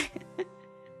America.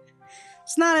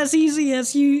 It's not as easy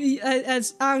as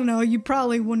I don't know, you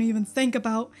probably wouldn't even think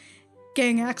about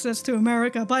getting access to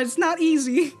America, but it's not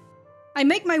easy. I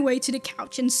make my way to the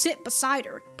couch and sit beside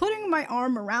her, putting my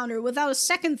arm around her without a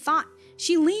second thought.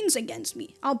 She leans against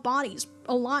me, our bodies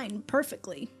align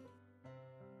perfectly.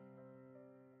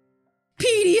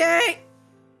 PDA!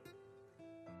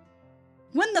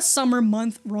 When the summer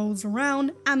month rolls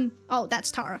around, that's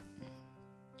Tara.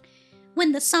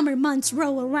 When the summer months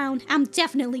roll around, I'm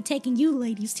definitely taking you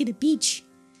ladies to the beach.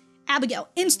 Abigail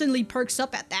instantly perks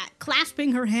up at that,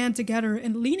 clasping her hand together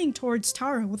and leaning towards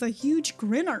Tara with a huge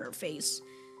grin on her face.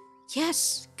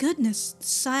 Yes, goodness, the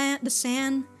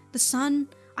sand, the sun,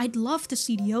 I'd love to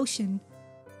see the ocean.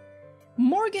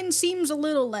 Morgan seems a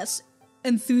little less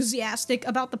enthusiastic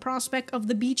about the prospect of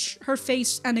the beach, her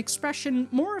face an expression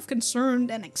more of concern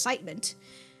than excitement.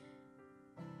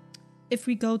 if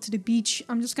we go to the beach,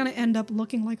 I'm just gonna end up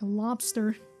looking like a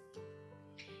lobster.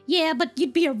 Yeah, but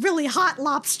you'd be a really hot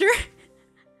lobster.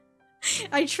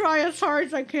 I try as hard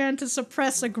as I can to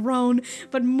suppress a groan,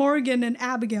 but Morgan and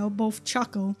Abigail both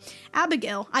chuckle.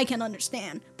 Abigail, I can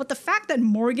understand, but the fact that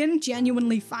Morgan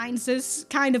genuinely finds this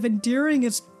kind of endearing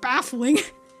is baffling.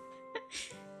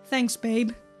 Thanks,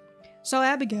 babe. So,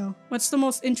 Abigail, what's the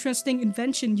most interesting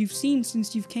invention you've seen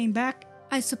since you've came back?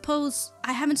 I suppose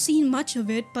I haven't seen much of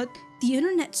it, but the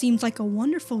internet seems like a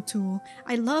wonderful tool.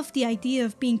 I love the idea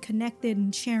of being connected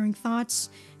and sharing thoughts,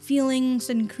 feelings,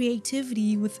 and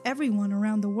creativity with everyone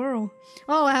around the world.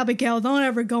 Oh, Abigail, don't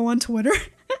ever go on Twitter.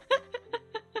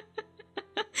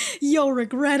 You'll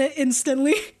regret it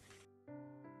instantly.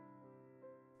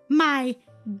 My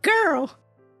girl!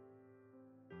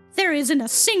 There isn't a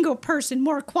single person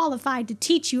more qualified to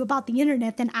teach you about the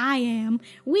internet than I am.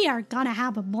 We are gonna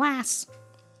have a blast.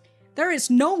 There is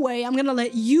no way I'm gonna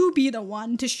let you be the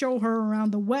one to show her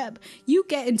around the web. You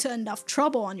get into enough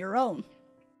trouble on your own.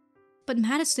 But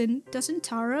Madison, doesn't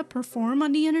Tara perform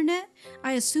on the internet?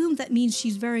 I assume that means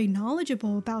she's very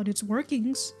knowledgeable about its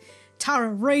workings.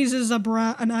 Tara raises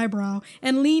an eyebrow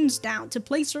and leans down to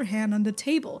place her hand on the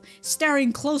table,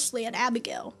 staring closely at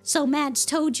Abigail. So Mads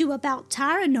told you about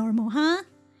paranormal, huh?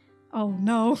 Oh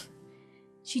no.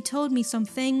 She told me some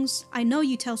things. I know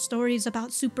you tell stories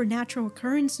about supernatural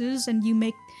occurrences and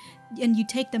you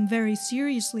take them very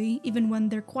seriously, even when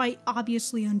they're quite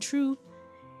obviously untrue.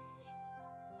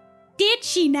 Did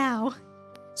she now?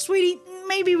 Sweetie,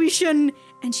 maybe we shouldn't.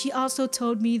 And she also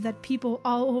told me that people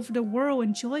all over the world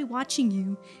enjoy watching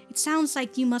you. It sounds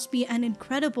like you must be an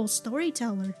incredible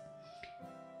storyteller.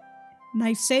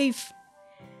 Nice save.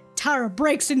 Tara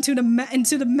breaks into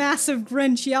the massive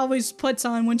grin she always puts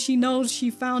on when she knows she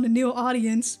found a new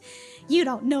audience. You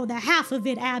don't know the half of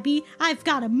it, Abby. I've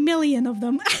got 1 million of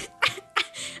them.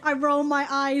 I roll my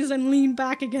eyes and lean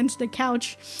back against the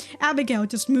couch. Abigail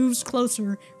just moves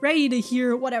closer, ready to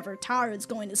hear whatever Tara is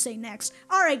going to say next.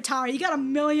 Alright, Tara, you got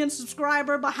 1 million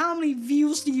subscribers, but how many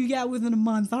views do you get within a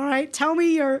month, alright? Tell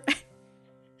me your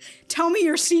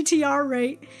CTR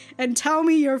rate, and tell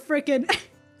me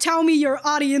your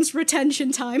audience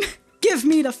retention time. Give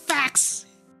me the facts.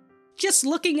 Just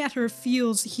looking at her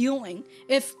feels healing.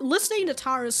 If listening to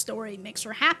Tara's story makes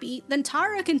her happy, then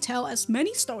Tara can tell as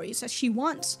many stories as she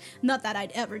wants. Not that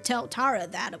I'd ever tell Tara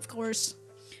that, of course.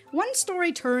 One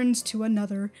story turns to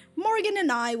another. Morgan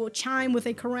and I will chime with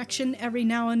a correction every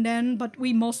now and then, but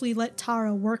we mostly let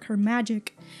Tara work her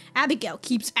magic. Abigail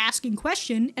keeps asking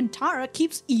questions, and Tara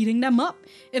keeps eating them up.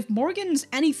 If Morgan's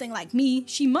anything like me,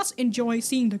 she must enjoy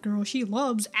seeing the girl she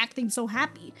loves acting so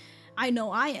happy. I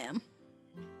know I am.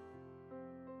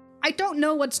 I don't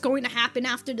know what's going to happen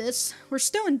after this. We're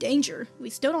still in danger.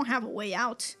 We still don't have a way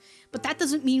out. But that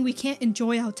doesn't mean we can't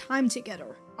enjoy our time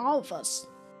together. All of us.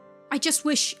 I just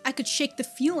wish I could shake the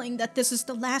feeling that this is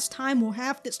the last time we'll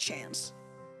have this chance.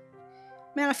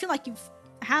 Man, I feel like you've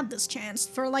had this chance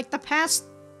for like the past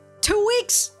 2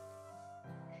 weeks.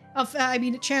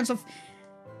 A chance of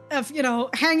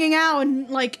hanging out and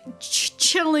like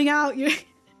chilling out.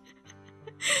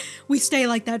 We stay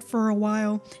like that for a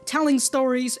while, telling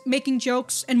stories, making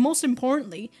jokes, and most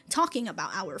importantly, talking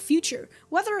about our future.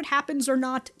 Whether it happens or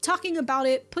not, talking about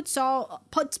it puts all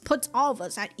of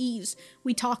us at ease.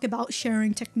 We talk about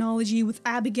sharing technology with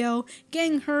Abigail,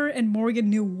 getting her and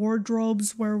Morgan new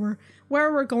wardrobes, where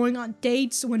we're going on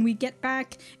dates when we get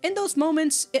back. In those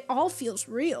moments, it all feels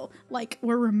real, like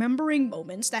we're remembering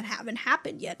moments that haven't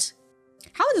happened yet.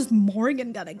 How is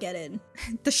Morgan gonna get in?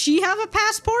 Does she have a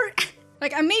passport?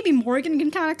 Like, maybe Morgan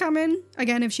can kind of come in,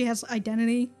 again, if she has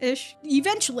identity-ish.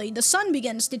 Eventually, the sun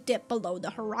begins to dip below the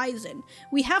horizon.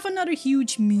 We have another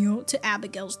huge meal to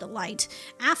Abigail's delight.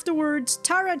 Afterwards,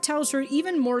 Tara tells her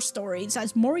even more stories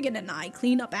as Morgan and I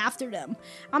clean up after them.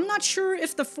 I'm not sure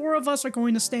if the 4 of us are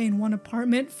going to stay in one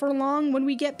apartment for long when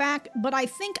we get back, but I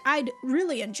think I'd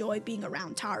really enjoy being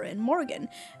around Tara and Morgan.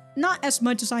 Not as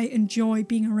much as I enjoy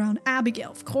being around Abigail,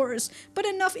 of course, but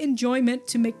enough enjoyment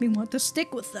to make me want to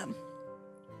stick with them.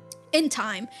 In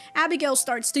time, Abigail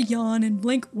starts to yawn and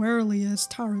blink warily as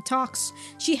Tara talks.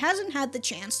 She hasn't had the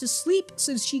chance to sleep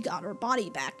since she got her body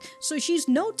back, so she's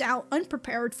no doubt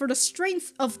unprepared for the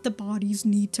strength of the body's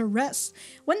need to rest.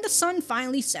 When the sun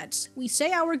finally sets, we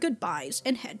say our goodbyes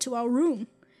and head to our room.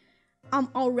 I'm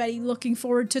already looking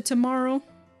forward to tomorrow.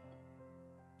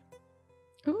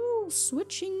 Ooh,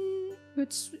 switching.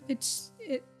 It's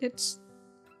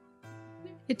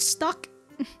stuck.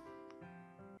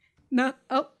 No,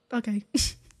 oh. Okay.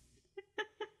 It's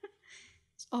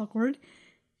awkward.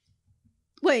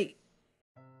 Wait.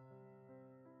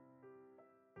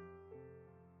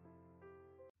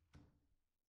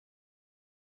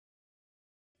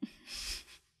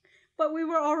 But we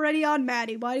were already on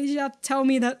Maddie. Why did you have to tell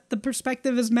me that the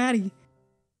perspective is Maddie?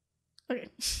 Okay.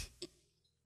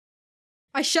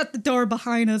 I shut the door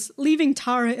behind us, leaving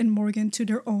Tara and Morgan to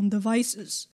their own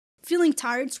devices. Feeling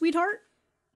tired, sweetheart?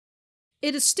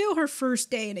 It is still her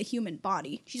first day in a human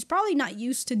body. She's probably not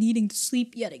used to needing to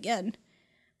sleep yet again.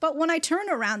 But when I turn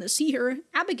around to see her,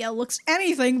 Abigail looks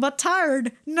anything but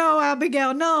tired. No,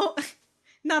 Abigail, no.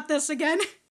 Not this again.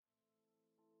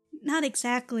 Not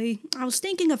exactly. I was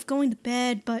thinking of going to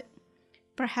bed, but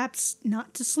perhaps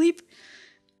not to sleep.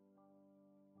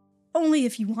 Only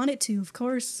if you wanted to, of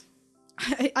course.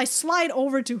 I slide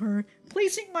over to her,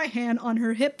 placing my hand on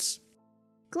her hips.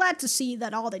 Glad to see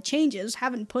that all the changes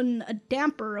haven't put in a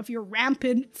damper of your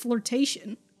rampant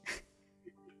flirtation.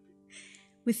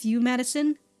 With you,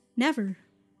 Madison, never.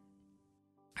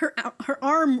 Her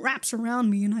arm wraps around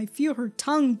me and I feel her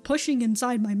tongue pushing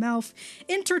inside my mouth,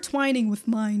 intertwining with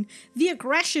mine. The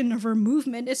aggression of her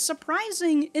movement is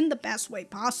surprising in the best way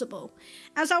possible.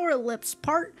 As our lips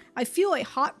part, I feel a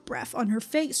hot breath on her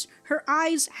face. Her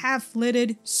eyes,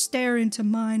 half-lidded, stare into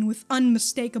mine with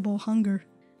unmistakable hunger.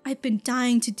 I've been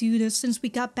dying to do this since we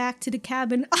got back to the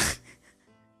cabin.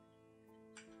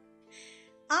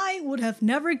 I would have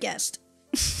never guessed.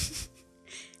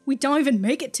 We don't even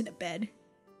make it to the bed.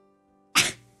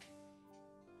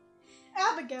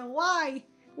 Abigail, why?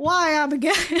 Why,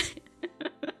 Abigail?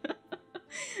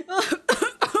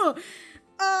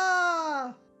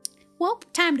 Well,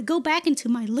 time to go back into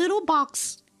my little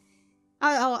box.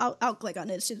 I'll click on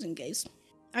this just in case.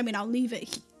 I mean, I'll leave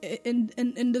it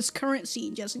in this current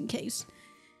scene just in case.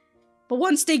 But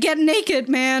once they get naked,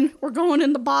 man, we're going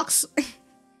in the box.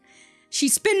 She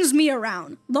spins me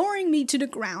around, lowering me to the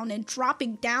ground and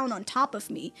dropping down on top of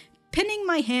me. Pinning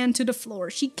my hand to the floor,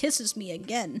 she kisses me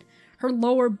again. Her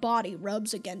lower body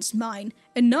rubs against mine,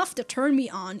 enough to turn me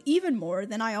on even more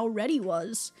than I already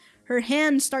was. Her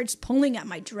hand starts pulling at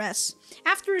my dress.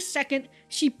 After a second,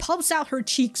 she pumps out her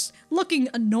cheeks, looking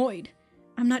annoyed.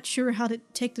 I'm not sure how to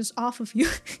take this off of you.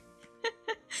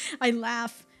 I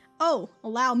laugh. Oh,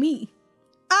 allow me.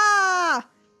 Ah!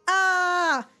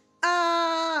 Ah!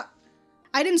 Ah!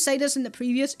 I didn't say this in the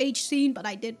previous H scene, but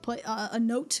I did put a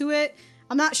note to it.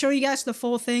 I'm not showing you guys the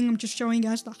full thing, I'm just showing you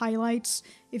guys the highlights.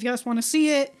 If you guys want to see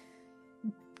it,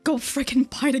 go freaking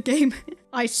buy the game.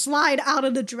 I slide out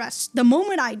of the dress. The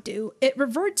moment I do, it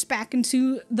reverts back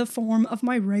into the form of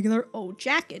my regular old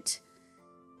jacket.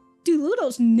 Dude, look at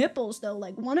those nipples though,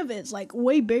 like one of it's like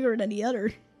way bigger than the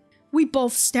other. We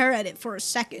both stare at it for a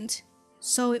second.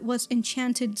 So it was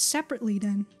enchanted separately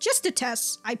then. Just to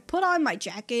test, I put on my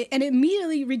jacket and it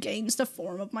immediately regains the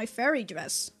form of my fairy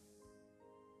dress.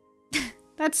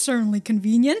 That's certainly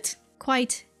convenient.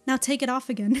 Quite. Now take it off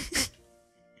again.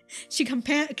 She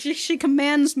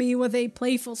commands me with a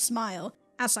playful smile.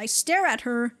 As I stare at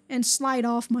her and slide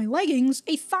off my leggings,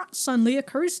 a thought suddenly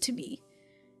occurs to me.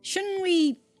 Shouldn't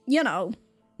we,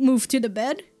 move to the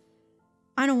bed?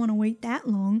 I don't want to wait that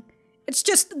long. It's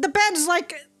just, the bed's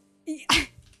like...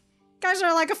 guys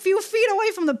are like a few feet away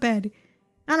from the bed.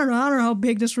 I don't know how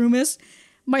big this room is.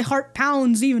 My heart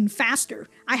pounds even faster.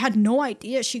 I had no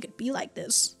idea she could be like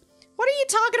this. What are you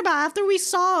talking about after we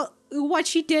saw what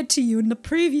she did to you in the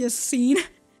previous scene?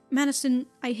 Madison,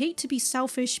 I hate to be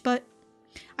selfish, but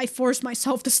I forced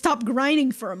myself to stop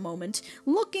grinding for a moment,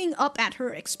 looking up at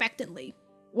her expectantly.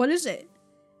 What is it?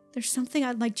 There's something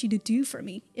I'd like you to do for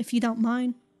me, if you don't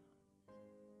mind.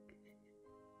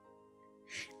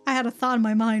 I had a thought in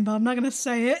my mind, but I'm not gonna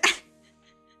say it.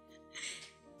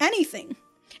 Anything.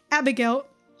 Abigail.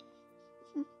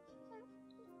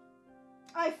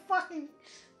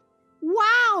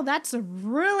 Wow, that's a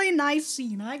really nice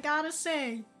scene, I gotta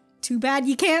say. Too bad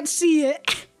you can't see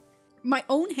it. My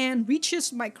own hand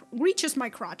reaches my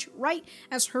crotch right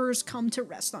as hers come to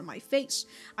rest on my face.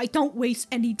 I don't waste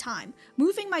any time,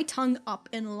 moving my tongue up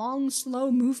in long, slow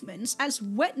movements as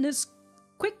wetness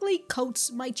quickly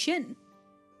coats my chin.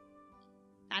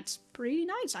 That's pretty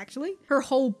nice, actually. Her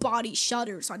whole body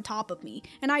shudders on top of me,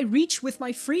 and I reach with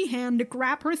my free hand to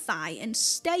grab her thigh and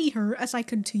steady her as I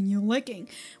continue licking.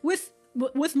 With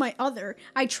my other,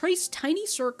 I trace tiny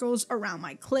circles around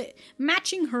my clit,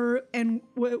 matching her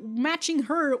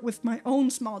with my own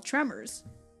small tremors.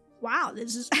 Wow,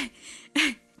 this is...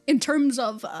 In terms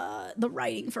of the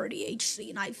writing for the H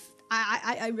scene, I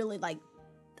really like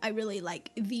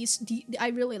these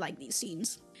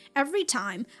scenes. Every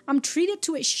time, I'm treated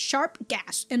to a sharp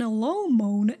gasp and a low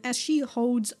moan as she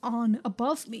holds on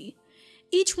above me.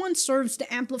 Each one serves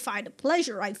to amplify the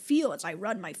pleasure I feel as I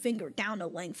run my finger down the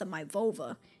length of my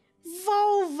vulva.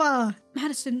 Vulva!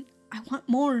 Madison, I want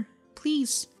more.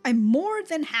 please. I'm more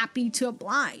than happy to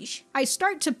oblige. I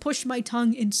start to push my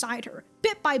tongue inside her,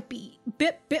 bit by bit,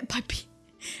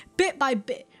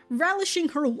 relishing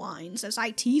her whines as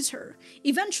I tease her.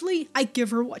 Eventually, I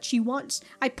give her what she wants.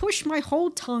 I push my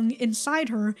whole tongue inside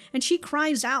her, and she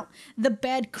cries out, the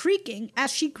bed creaking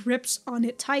as she grips on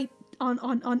it tight.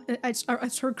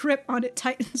 As her grip on it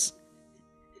tightens.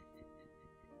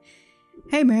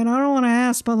 Hey man, I don't want to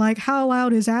ask, but like, how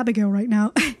loud is Abigail right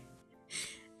now?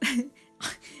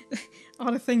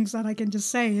 All the things that I can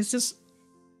just say is just,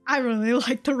 I really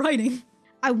like the writing.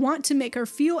 I want to make her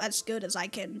feel as good as I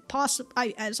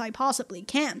possibly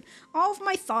can. All of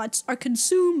my thoughts are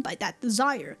consumed by that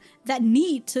desire, that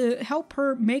need to help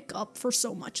her make up for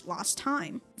so much lost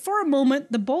time. For a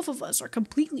moment, the both of us are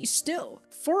completely still.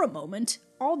 For a moment,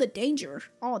 all the danger,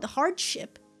 all the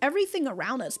hardship, everything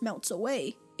around us melts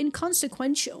away,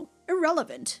 inconsequential,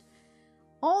 irrelevant.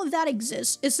 All that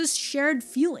exists is this shared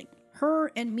feeling,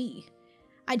 her and me.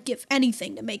 I'd give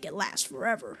anything to make it last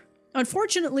forever.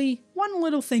 Unfortunately, one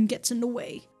little thing gets in the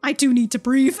way. I do need to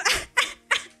breathe.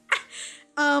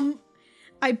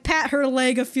 I pat her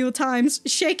leg a few times,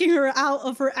 shaking her out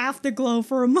of her afterglow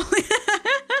for a moment.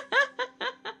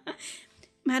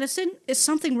 Madison, is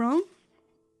something wrong?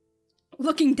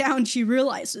 Looking down, she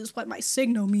realizes what my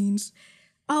signal means.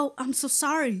 Oh, I'm so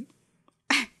sorry.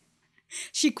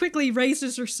 She quickly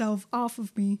raises herself off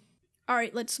of me.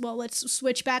 Alright, let's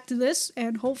switch back to this,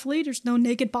 and hopefully there's no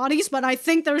naked bodies, but I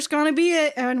think there's gonna be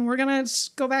it, and we're gonna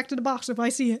go back to the box if I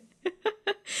see it.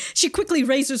 She quickly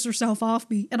raises herself off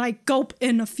me, and I gulp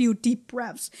in a few deep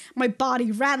breaths, my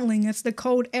body rattling as the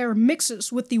cold air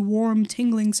mixes with the warm,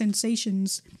 tingling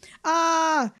sensations.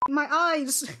 Ah! My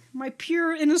eyes! My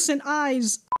pure, innocent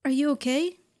eyes! Are you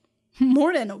okay?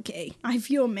 More than okay. I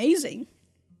feel amazing.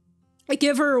 I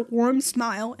give her a warm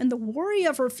smile, and the worry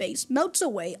of her face melts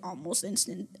away almost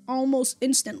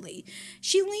instantly.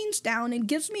 She leans down and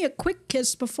gives me a quick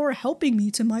kiss before helping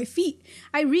me to my feet.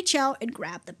 I reach out and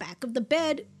grab the back of the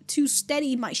bed to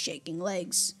steady my shaking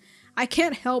legs. I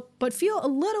can't help but feel a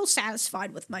little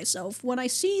satisfied with myself when I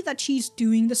see that she's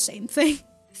doing the same thing.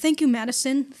 Thank you,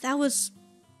 Madison. That was...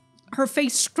 Her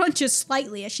face scrunches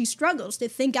slightly as she struggles to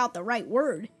think out the right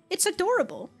word. It's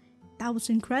adorable. That was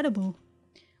incredible.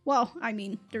 Well, I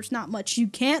mean, there's not much you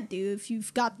can't do if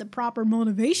you've got the proper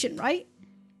motivation, right?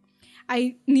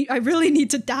 I really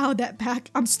need to dial that back.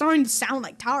 I'm starting to sound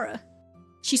like Tara.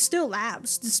 She still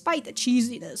laughs, despite the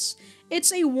cheesiness.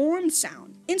 It's a warm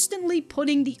sound, instantly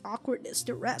putting the awkwardness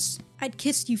to rest. I'd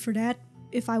kiss you for that,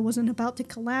 if I wasn't about to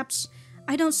collapse.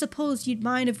 I don't suppose you'd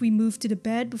mind if we moved to the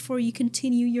bed before you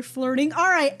continue your flirting.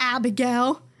 Alright,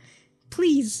 Abigail.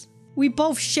 Please. We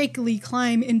both shakily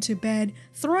climb into bed,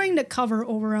 throwing the cover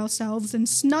over ourselves and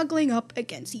snuggling up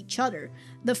against each other.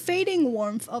 The fading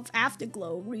warmth of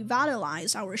afterglow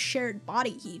revitalizes our shared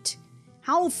body heat.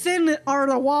 How thin are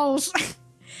the walls?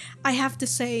 I have to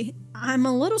say, I'm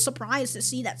a little surprised to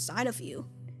see that side of you.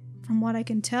 From what I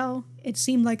can tell, it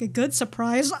seemed like a good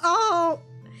surprise. Oh!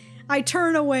 I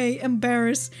turn away,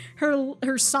 embarrassed.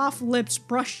 Her soft lips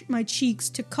brush my cheeks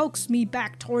to coax me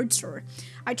back towards her.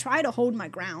 I try to hold my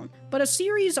ground, but a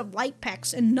series of light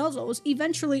pecks and nuzzles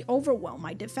eventually overwhelm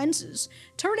my defenses.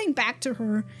 Turning back to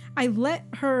her, I let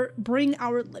her bring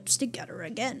our lips together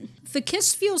again. The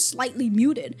kiss feels slightly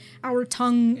muted, our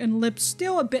tongue and lips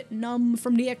still a bit numb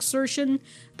from the exertion,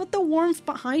 but the warmth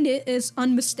behind it is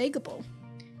unmistakable.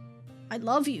 I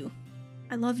love you.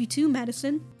 I love you too,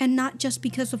 Madison. And not just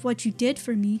because of what you did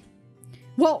for me.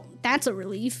 Well, that's a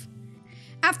relief.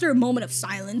 After a moment of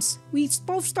silence, we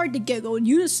both start to giggle in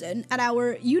unison at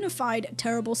our unified,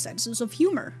 terrible senses of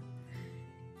humor.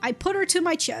 I put her to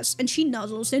my chest and she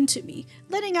nuzzles into me,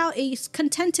 letting out a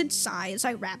contented sigh as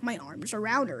I wrap my arms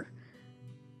around her.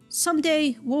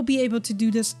 Someday, we'll be able to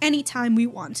do this anytime we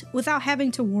want, without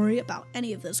having to worry about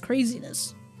any of this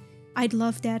craziness. I'd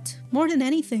love that, more than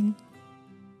anything.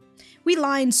 We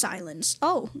lie in silence.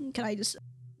 Oh, can I just...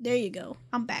 There you go.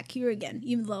 I'm back here again,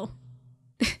 even though...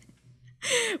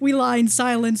 We lie in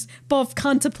silence, both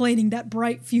contemplating that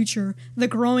bright future, the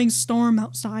growing storm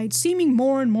outside, seeming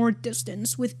more and more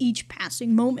distant with each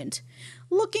passing moment.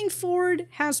 Looking forward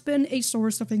has been a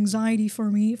source of anxiety for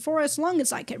me for as long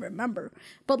as I can remember,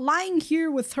 but lying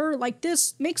here with her like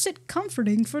this makes it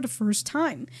comforting for the first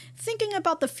time. Thinking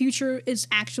about the future is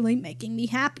actually making me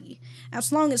happy.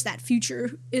 As long as that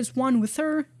future is one with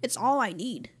her, it's all I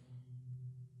need.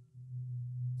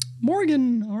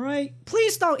 Morgan, alright?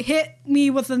 Please don't hit me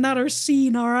with another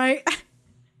scene, alright?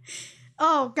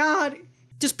 Oh, God.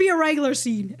 Just be a regular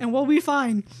scene, and we'll be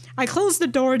fine. I close the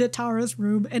door to Tara's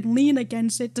room and lean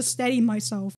against it to steady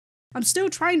myself. I'm still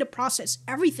trying to process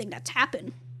everything that's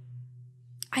happened.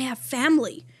 I have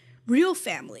family, real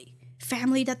family,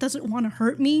 family that doesn't want to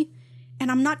hurt me.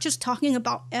 And I'm not just talking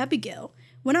about Abigail.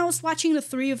 When I was watching the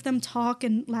three of them talk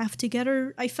and laugh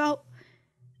together, I felt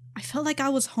like I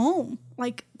was home.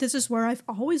 Like this is where I've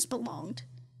always belonged.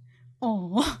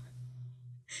 Aww.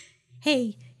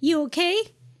 Hey, you okay?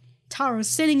 Tara's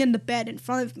sitting in the bed in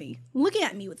front of me, looking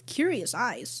at me with curious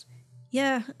eyes.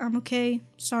 Yeah, I'm okay.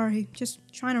 Sorry, just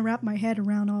trying to wrap my head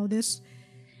around all this.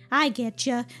 I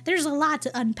getcha. There's a lot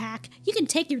to unpack. You can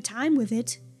take your time with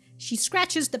it. She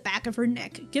scratches the back of her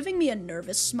neck, giving me a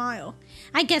nervous smile.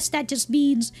 I guess that just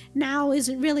means now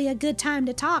isn't really a good time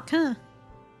to talk, huh?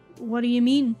 What do you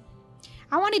mean?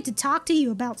 I wanted to talk to you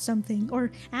about something,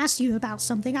 or ask you about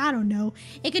something, I don't know.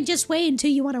 It can just wait until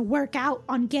you want to work out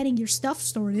on getting your stuff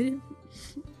sorted.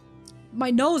 My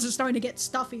nose is starting to get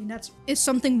stuffy, and is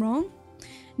something wrong?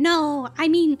 No, I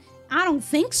mean, I don't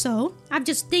think so. I'm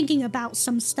just thinking about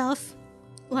some stuff.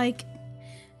 Like,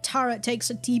 Tara takes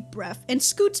a deep breath and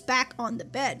scoots back on the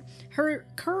bed.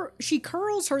 She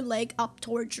curls her leg up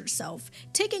towards herself,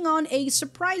 taking on a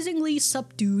surprisingly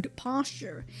subdued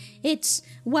posture. It's,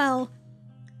 well,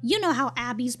 you know how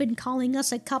Abby's been calling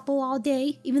us a couple all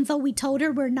day, even though we told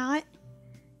her we're not?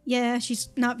 Yeah, she's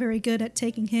not very good at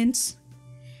taking hints.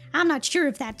 I'm not sure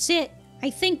if that's it. I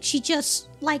think she just,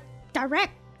 like,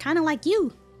 direct, kind of like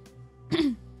you.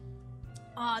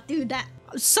 Aw, dude, that...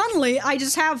 Suddenly, I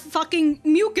just have fucking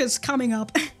mucus coming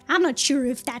up. I'm not sure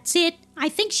if that's it. I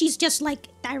think she's just, like,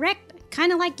 direct,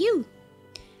 kind of like you.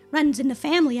 Runs in the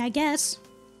family, I guess.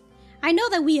 I know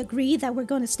that we agree that we're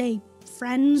going to stay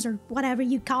friends, or whatever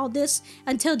you call this,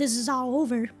 until this is all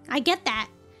over. I get that.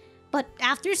 But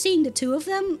after seeing the two of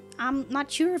them, I'm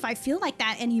not sure if I feel like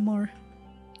that anymore.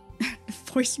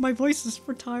 My voice is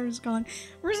for Tara's gone.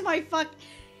 Where's my fuck?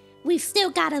 We've still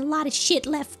got a lot of shit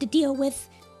left to deal with.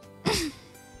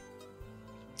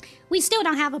 We still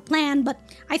don't have a plan, but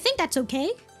I think that's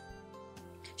okay.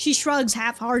 She shrugs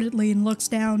half-heartedly and looks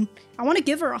down. I want to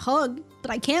give her a hug, but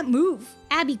I can't move.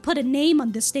 Abby put a name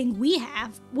on this thing we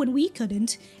have when we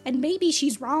couldn't, and maybe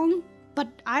she's wrong, but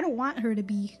I don't want her to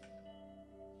be.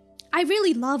 I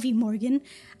really love you, Morgan.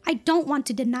 I don't want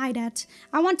to deny that.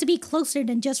 I want to be closer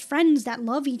than just friends that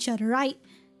love each other.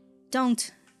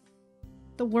 Don't.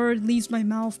 The word leaves my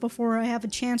mouth before I have a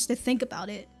chance to think about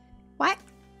it. What?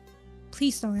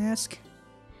 Please don't ask.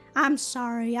 I'm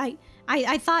sorry. I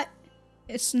thought...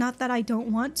 It's not that I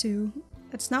don't want to.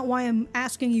 That's not why I'm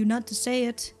asking you not to say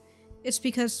it. It's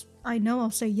because I know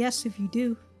I'll say yes if you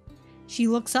do. She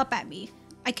looks up at me.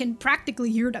 I can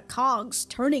practically hear the cogs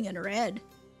turning in her head.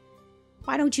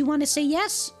 Why don't you want to say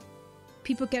yes?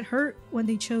 People get hurt when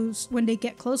they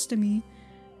get close to me.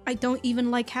 I don't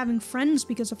even like having friends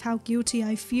because of how guilty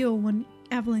I feel when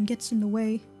Evelyn gets in the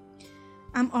way.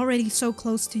 I'm already so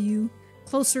close to you,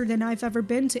 closer than I've ever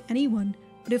been to anyone,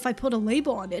 but if I put a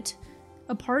label on it,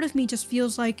 a part of me just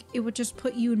feels like it would just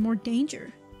put you in more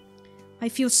danger. I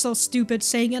feel so stupid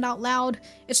saying it out loud.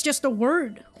 It's just a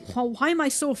word. Why am I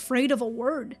so afraid of a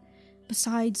word?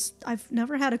 Besides, I've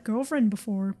never had a girlfriend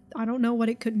before. I don't know what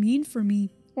it could mean for me,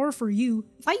 or for you,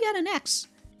 if I had an ex.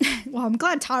 Well, I'm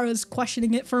glad Tara's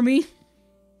questioning it for me.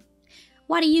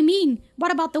 What do you mean?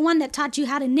 What about the one that taught you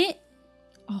how to knit?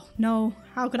 Oh no,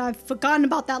 how could I have forgotten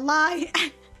about that lie?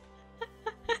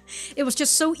 It was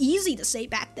just so easy to say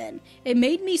back then. It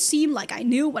made me seem like I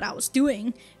knew what I was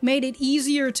doing. Made it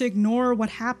easier to ignore what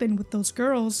happened with those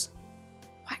girls.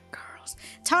 What girls?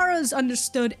 Tara's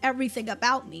understood everything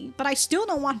about me, but I still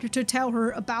don't want her to tell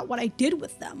her about what I did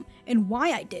with them and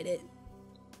why I did it.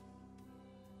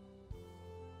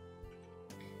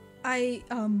 Hey,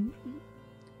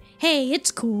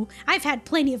 it's cool. I've had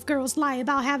plenty of girls lie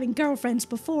about having girlfriends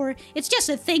before. It's just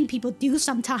a thing people do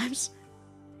sometimes.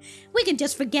 We can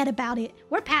just forget about it.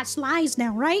 We're past lies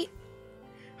now, right?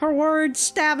 Her words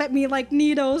stab at me like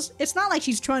needles. It's not like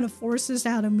she's trying to force this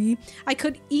out of me. I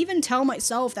could even tell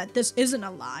myself that this isn't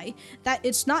a lie. That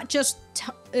it's not just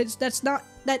it's just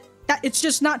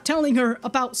not telling her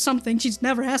about something she's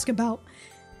never asked about.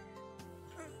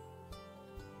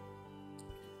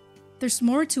 There's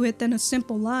more to it than a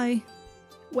simple lie.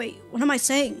 Wait, what am I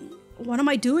saying? What am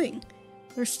I doing?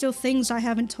 There's still things I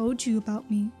haven't told you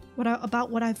about me. About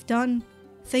what I've done.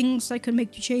 Things that could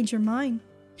make you change your mind.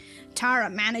 Tara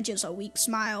manages a weak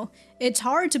smile. It's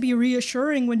hard to be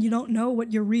reassuring when you don't know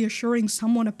what you're reassuring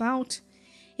someone about.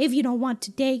 If you don't want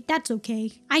to date, that's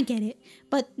okay. I get it.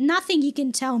 But nothing you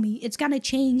can tell me is gonna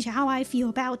change how I feel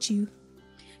about you.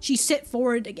 She sits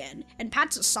forward again and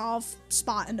pats a soft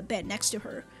spot in the bed next to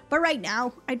her. But right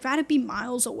now, I'd rather be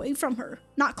miles away from her,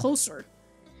 not closer.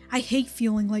 I hate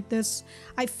feeling like this.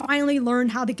 I finally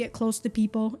learned how to get close to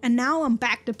people, and now I'm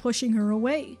back to pushing her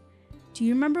away. Do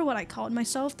you remember what I called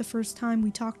myself the first time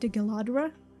we talked to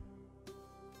Galadra?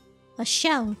 A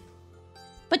shell.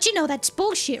 But you know that's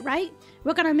bullshit, right?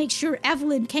 We're gonna make sure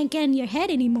Evelyn can't get in your head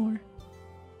anymore.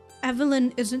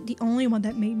 Evelyn isn't the only one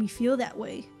that made me feel that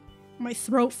way. My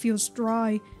throat feels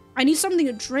dry. I need something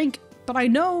to drink, but I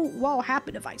know what'll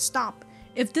happen if I stop.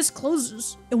 If this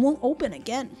closes, it won't open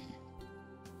again.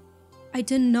 I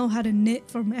didn't know how to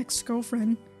knit from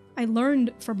ex-girlfriend. I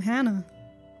learned from Hannah.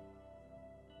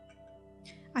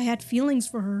 I had feelings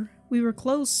for her. We were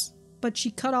close, but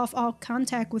she cut off all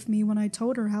contact with me when I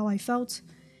told her how I felt.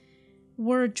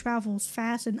 Word travels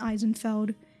fast in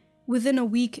Eisenfeld. Within a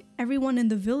week, everyone in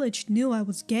the village knew I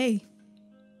was gay.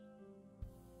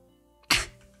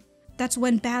 That's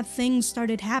when bad things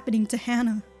started happening to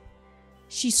Hannah.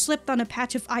 She slipped on a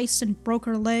patch of ice and broke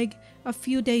her leg. A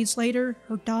few days later,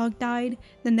 her dog died.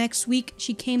 The next week,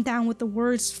 she came down with the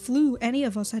worst flu any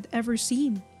of us had ever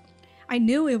seen. I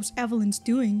knew it was Evelyn's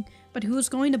doing, but who was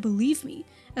going to believe me?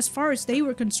 As far as they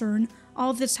were concerned,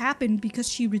 all this happened because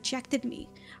she rejected me.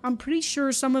 I'm pretty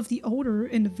sure some of the older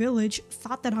in the village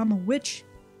thought that I'm a witch.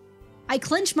 I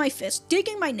clenched my fist,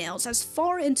 digging my nails as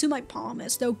far into my palm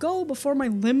as they'll go before my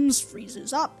limbs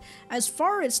freezes up, as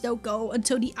far as they'll go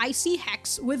until the icy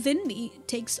hex within me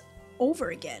takes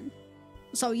over again.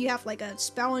 So you have like a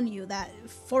spell on you that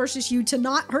forces you to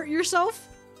not hurt yourself?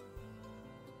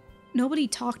 Nobody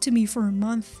talked to me for a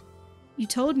month. You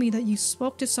told me that you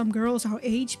spoke to some girls our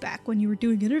age back when you were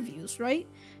doing interviews, right?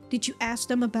 Did you ask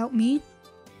them about me?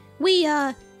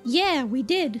 Yeah, we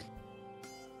did.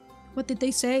 What did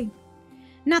they say?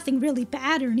 Nothing really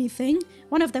bad or anything.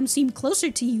 One of them seemed closer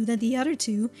to you than the other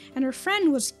two, and her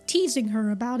friend was teasing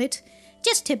her about it.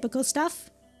 Just typical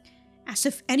stuff. As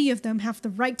if any of them have the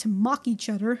right to mock each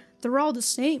other. They're all the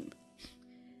same.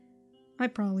 I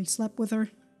probably slept with her.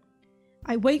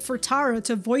 I wait for Tara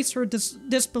to voice her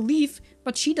disbelief,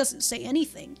 but she doesn't say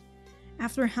anything.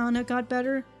 After Hannah got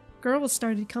better, girls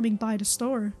started coming by the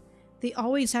store. They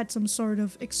always had some sort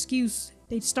of excuse.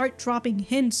 They'd start dropping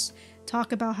hints,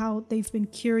 talk about how they've been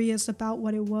curious about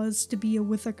what it was to be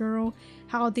with a girl,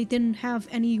 how they didn't have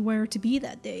anywhere to be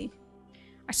that day.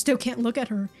 I still can't look at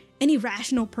her. Any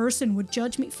rational person would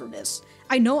judge me for this.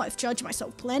 I know I've judged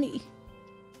myself plenty.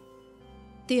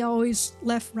 They always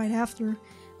left right after.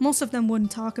 Most of them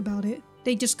wouldn't talk about it.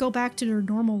 They'd just go back to their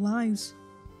normal lives.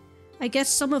 I guess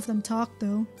some of them talked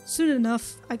though. Soon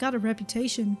enough, I got a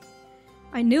reputation.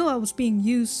 I knew I was being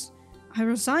used. I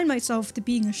resigned myself to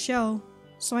being a shell,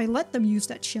 so I let them use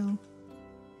that shell.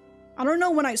 I don't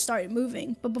know when I started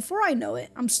moving, but before I know it,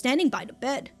 I'm standing by the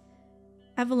bed.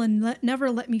 Evelyn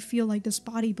never let me feel like this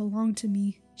body belonged to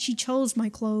me. She chose my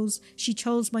clothes, she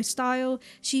chose my style,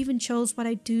 she even chose what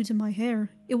I do to my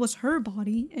hair. It was her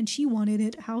body, and she wanted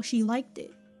it how she liked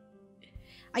it.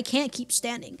 I can't keep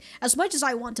standing. As much as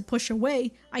I want to push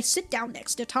away, I sit down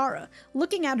next to Tara.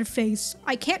 Looking at her face,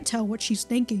 I can't tell what she's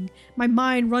thinking. My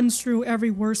mind runs through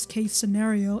every worst-case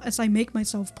scenario as I make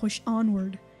myself push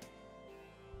onward.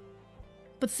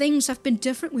 But things have been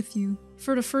different with you.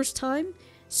 For the first time,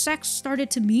 sex started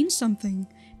to mean something.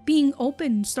 Being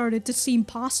open started to seem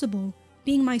possible.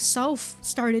 Being myself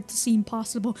started to seem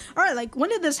possible. Alright, like, when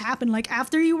did this happen? Like,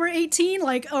 after you were 18?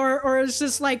 Like, or is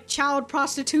this, like, child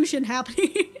prostitution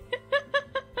happening?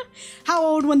 How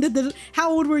old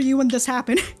were you when this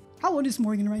happened? How old is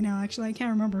Morgan right now, actually? I can't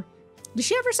remember. Did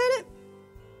she ever say it?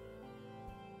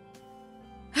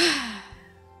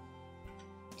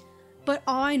 But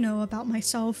all I know about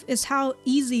myself is how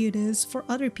easy it is for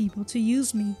other people to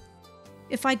use me.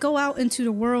 If I go out into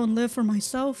the world and live for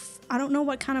myself, I don't know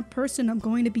what kind of person I'm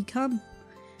going to become.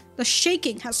 The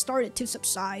shaking has started to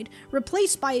subside,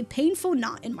 replaced by a painful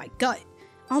knot in my gut.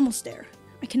 Almost there.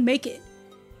 I can make it.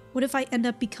 What if I end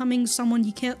up becoming someone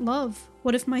you can't love?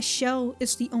 What if my shell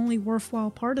is the only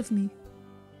worthwhile part of me?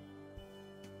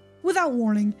 Without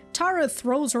warning, Tara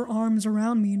throws her arms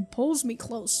around me and pulls me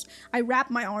close. I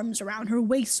wrap my arms around her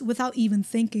waist without even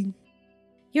thinking.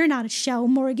 You're not a shell,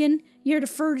 Morgan. You're the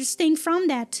furthest thing from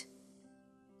that.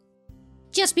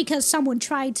 Just because someone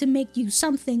tried to make you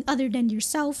something other than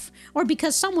yourself, or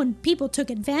because people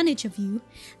took advantage of you,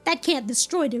 that can't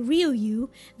destroy the real you.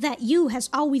 That you has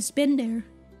always been there.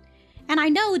 And I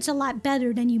know it's a lot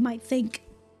better than you might think.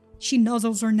 She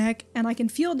nuzzles her neck, and I can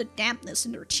feel the dampness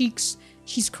in her cheeks.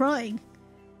 She's crying.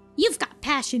 You've got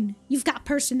passion, you've got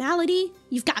personality,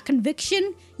 you've got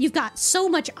conviction, you've got so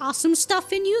much awesome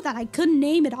stuff in you that I couldn't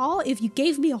name it all if you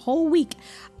gave me a whole week.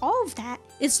 All of that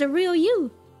is the real you.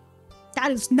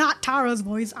 That is not Tara's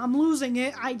voice. I'm losing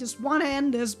it. I just want to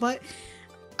end this, but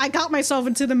I got myself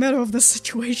into the middle of this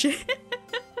situation.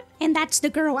 And that's the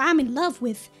girl I'm in love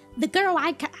with. The girl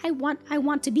I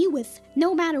want to be with,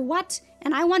 no matter what.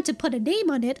 And I want to put a name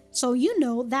on it, so you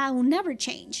know that will never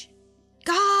change.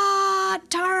 God,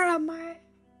 Tara, I'm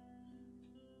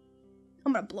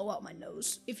gonna blow out my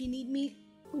nose if you need me.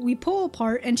 We pull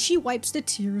apart and she wipes the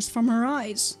tears from her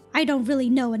eyes. I don't really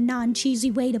know a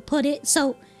non-cheesy way to put it,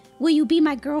 so will you be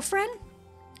my girlfriend?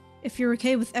 If you're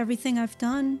okay with everything I've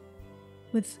done,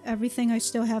 with everything I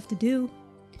still have to do,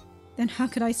 then how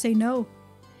could I say no?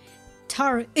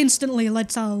 Tara instantly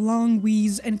lets out a long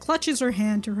wheeze and clutches her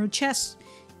hand to her chest.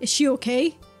 Is she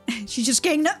okay? She's just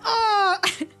getting the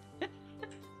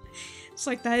It's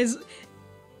like that is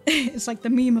it's like the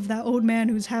meme of that old man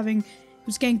who's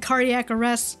getting cardiac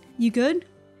arrest. You good?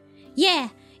 Yeah,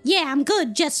 I'm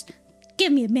good. Just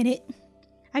give me a minute.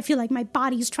 I feel like my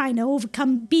body's trying to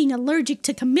overcome being allergic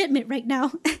to commitment right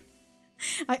now.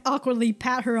 I awkwardly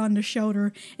pat her on the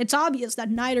shoulder. It's obvious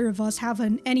that neither of us have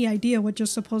any idea what you're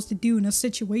supposed to do in a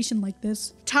situation like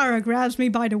this. Tara grabs me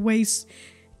by the waist,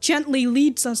 gently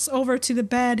leads us over to the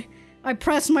bed. I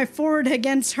press my forehead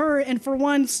against her and for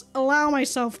once allow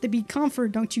myself to be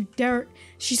comforted, don't you dare.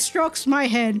 She strokes my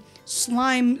head.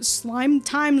 Slime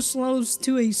time slows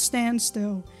to a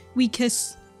standstill. We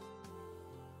kiss.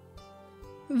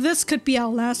 This could be our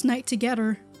last night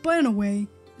together, but in a way,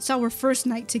 it's our first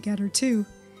night together too,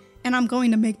 and I'm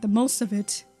going to make the most of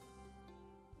it.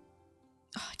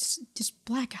 Oh, just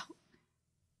blackout.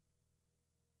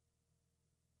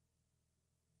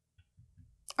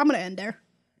 I'm gonna end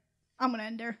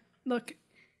there. Look,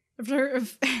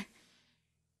 if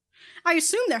I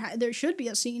assume there should be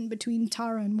a scene between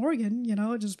Tara and Morgan, you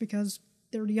know, just because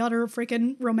they're the other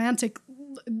freaking romantic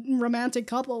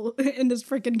couple in this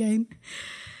freaking game.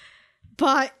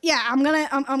 But yeah, I'm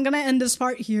gonna end this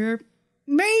part here.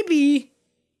 Maybe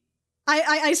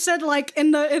I said like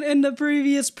in the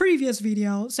previous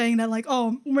video saying that like,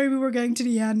 oh, maybe we're getting to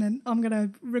the end and I'm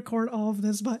gonna record all of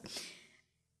this, but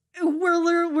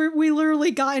we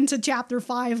literally got into chapter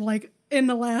 5 like in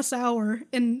the last hour,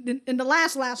 in the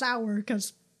last hour,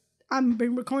 because I've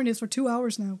been recording this for 2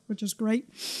 hours now, which is great.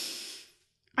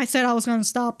 I said I was gonna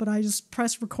stop, but I just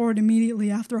pressed record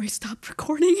immediately after I stopped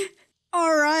recording.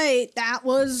 Alright, that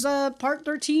was part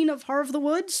 13 of Heart of the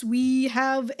Woods. We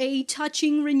have a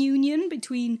touching reunion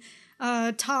between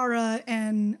Tara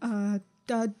and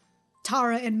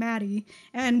Maddie.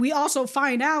 And we also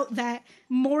find out that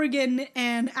Morgan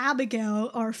and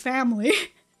Abigail are family.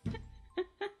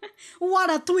 What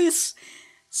a twist!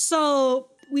 So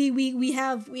we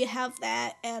have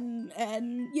that, and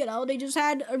you know, they just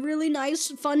had a really nice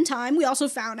fun time. We also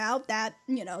found out that,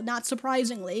 you know, not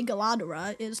surprisingly,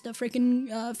 Galadora is the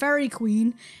freaking fairy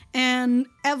queen and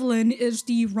Evelyn is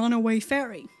the runaway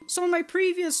fairy. So in my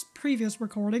previous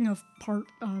recording of part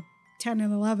 10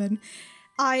 and 11,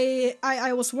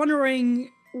 I was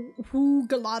wondering who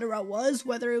Galadora was,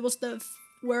 whether it was the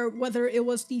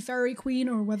fairy queen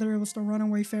or whether it was the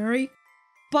runaway fairy.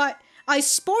 But I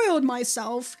spoiled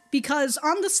myself because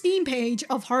on the Steam page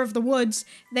of Heart of the Woods,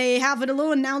 they have a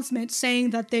little announcement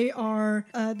saying that they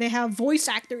have voice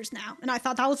actors now. And I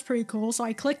thought that was pretty cool, so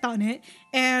I clicked on it.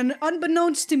 And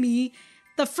unbeknownst to me,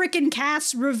 the frickin'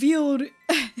 cast revealed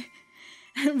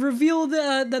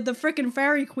the frickin'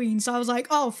 fairy queen. So I was like,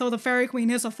 oh, so the fairy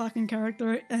queen is a fucking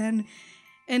character.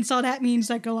 And so that means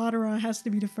that Galadora has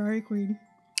to be the fairy queen.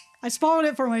 I spoiled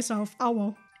it for myself. Oh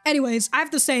well. Anyways, I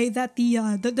have to say that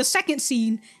the second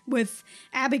scene with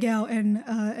Abigail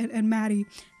and Maddie,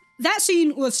 that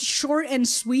scene was short and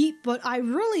sweet, but I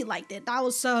really liked it. That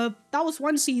was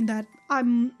one scene that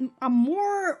I'm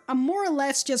more or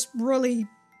less just really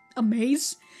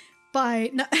amazed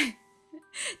by. I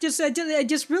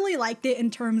just really liked it in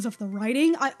terms of the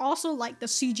writing. I also liked the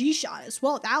CG shot as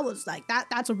well. That was like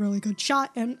that's a really good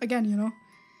shot. And again, you know,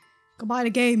 go buy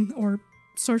the game or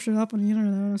search it up on the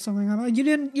internet or something. You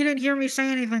didn't hear me say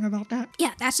anything about that.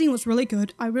 Yeah, that scene was really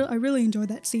good. I really enjoyed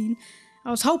that scene.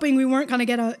 I was hoping we weren't gonna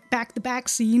get a back-to-back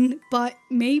scene, but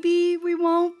maybe we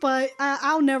won't. But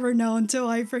I'll never know until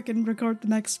I freaking record the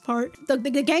next part. The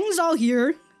gang's all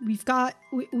here. We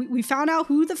found out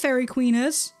who the fairy queen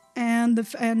is, and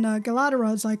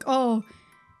Galadora is like, oh,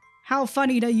 how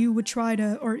funny that you would try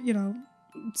to, or you know,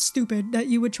 stupid that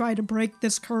you would try to break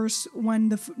this curse when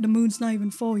the moon's not even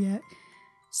full yet.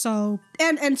 So,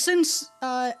 and since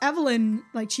Evelyn,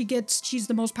 like, she's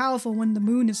the most powerful when the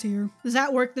moon is here, does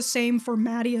that work the same for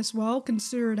Maddie as well?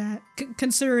 Consider that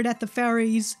the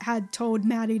fairies had told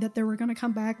Maddie that they were gonna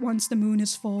come back once the moon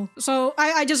is full. So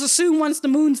I just assume once the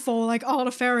moon's full, like, all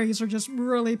the fairies are just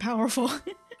really powerful.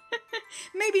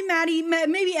 Maybe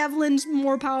maybe Evelyn's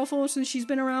more powerful since she's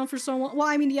been around for so long. Well,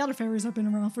 I mean, the other fairies have been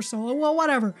around for so long. Well,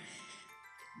 whatever.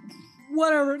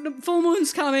 Whatever. The full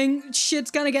moon's coming.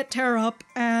 Shit's gonna get tear up,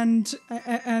 and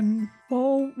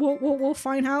we'll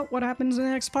find out what happens in the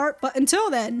next part. But until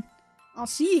then, I'll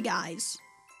see you guys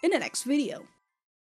in the next video.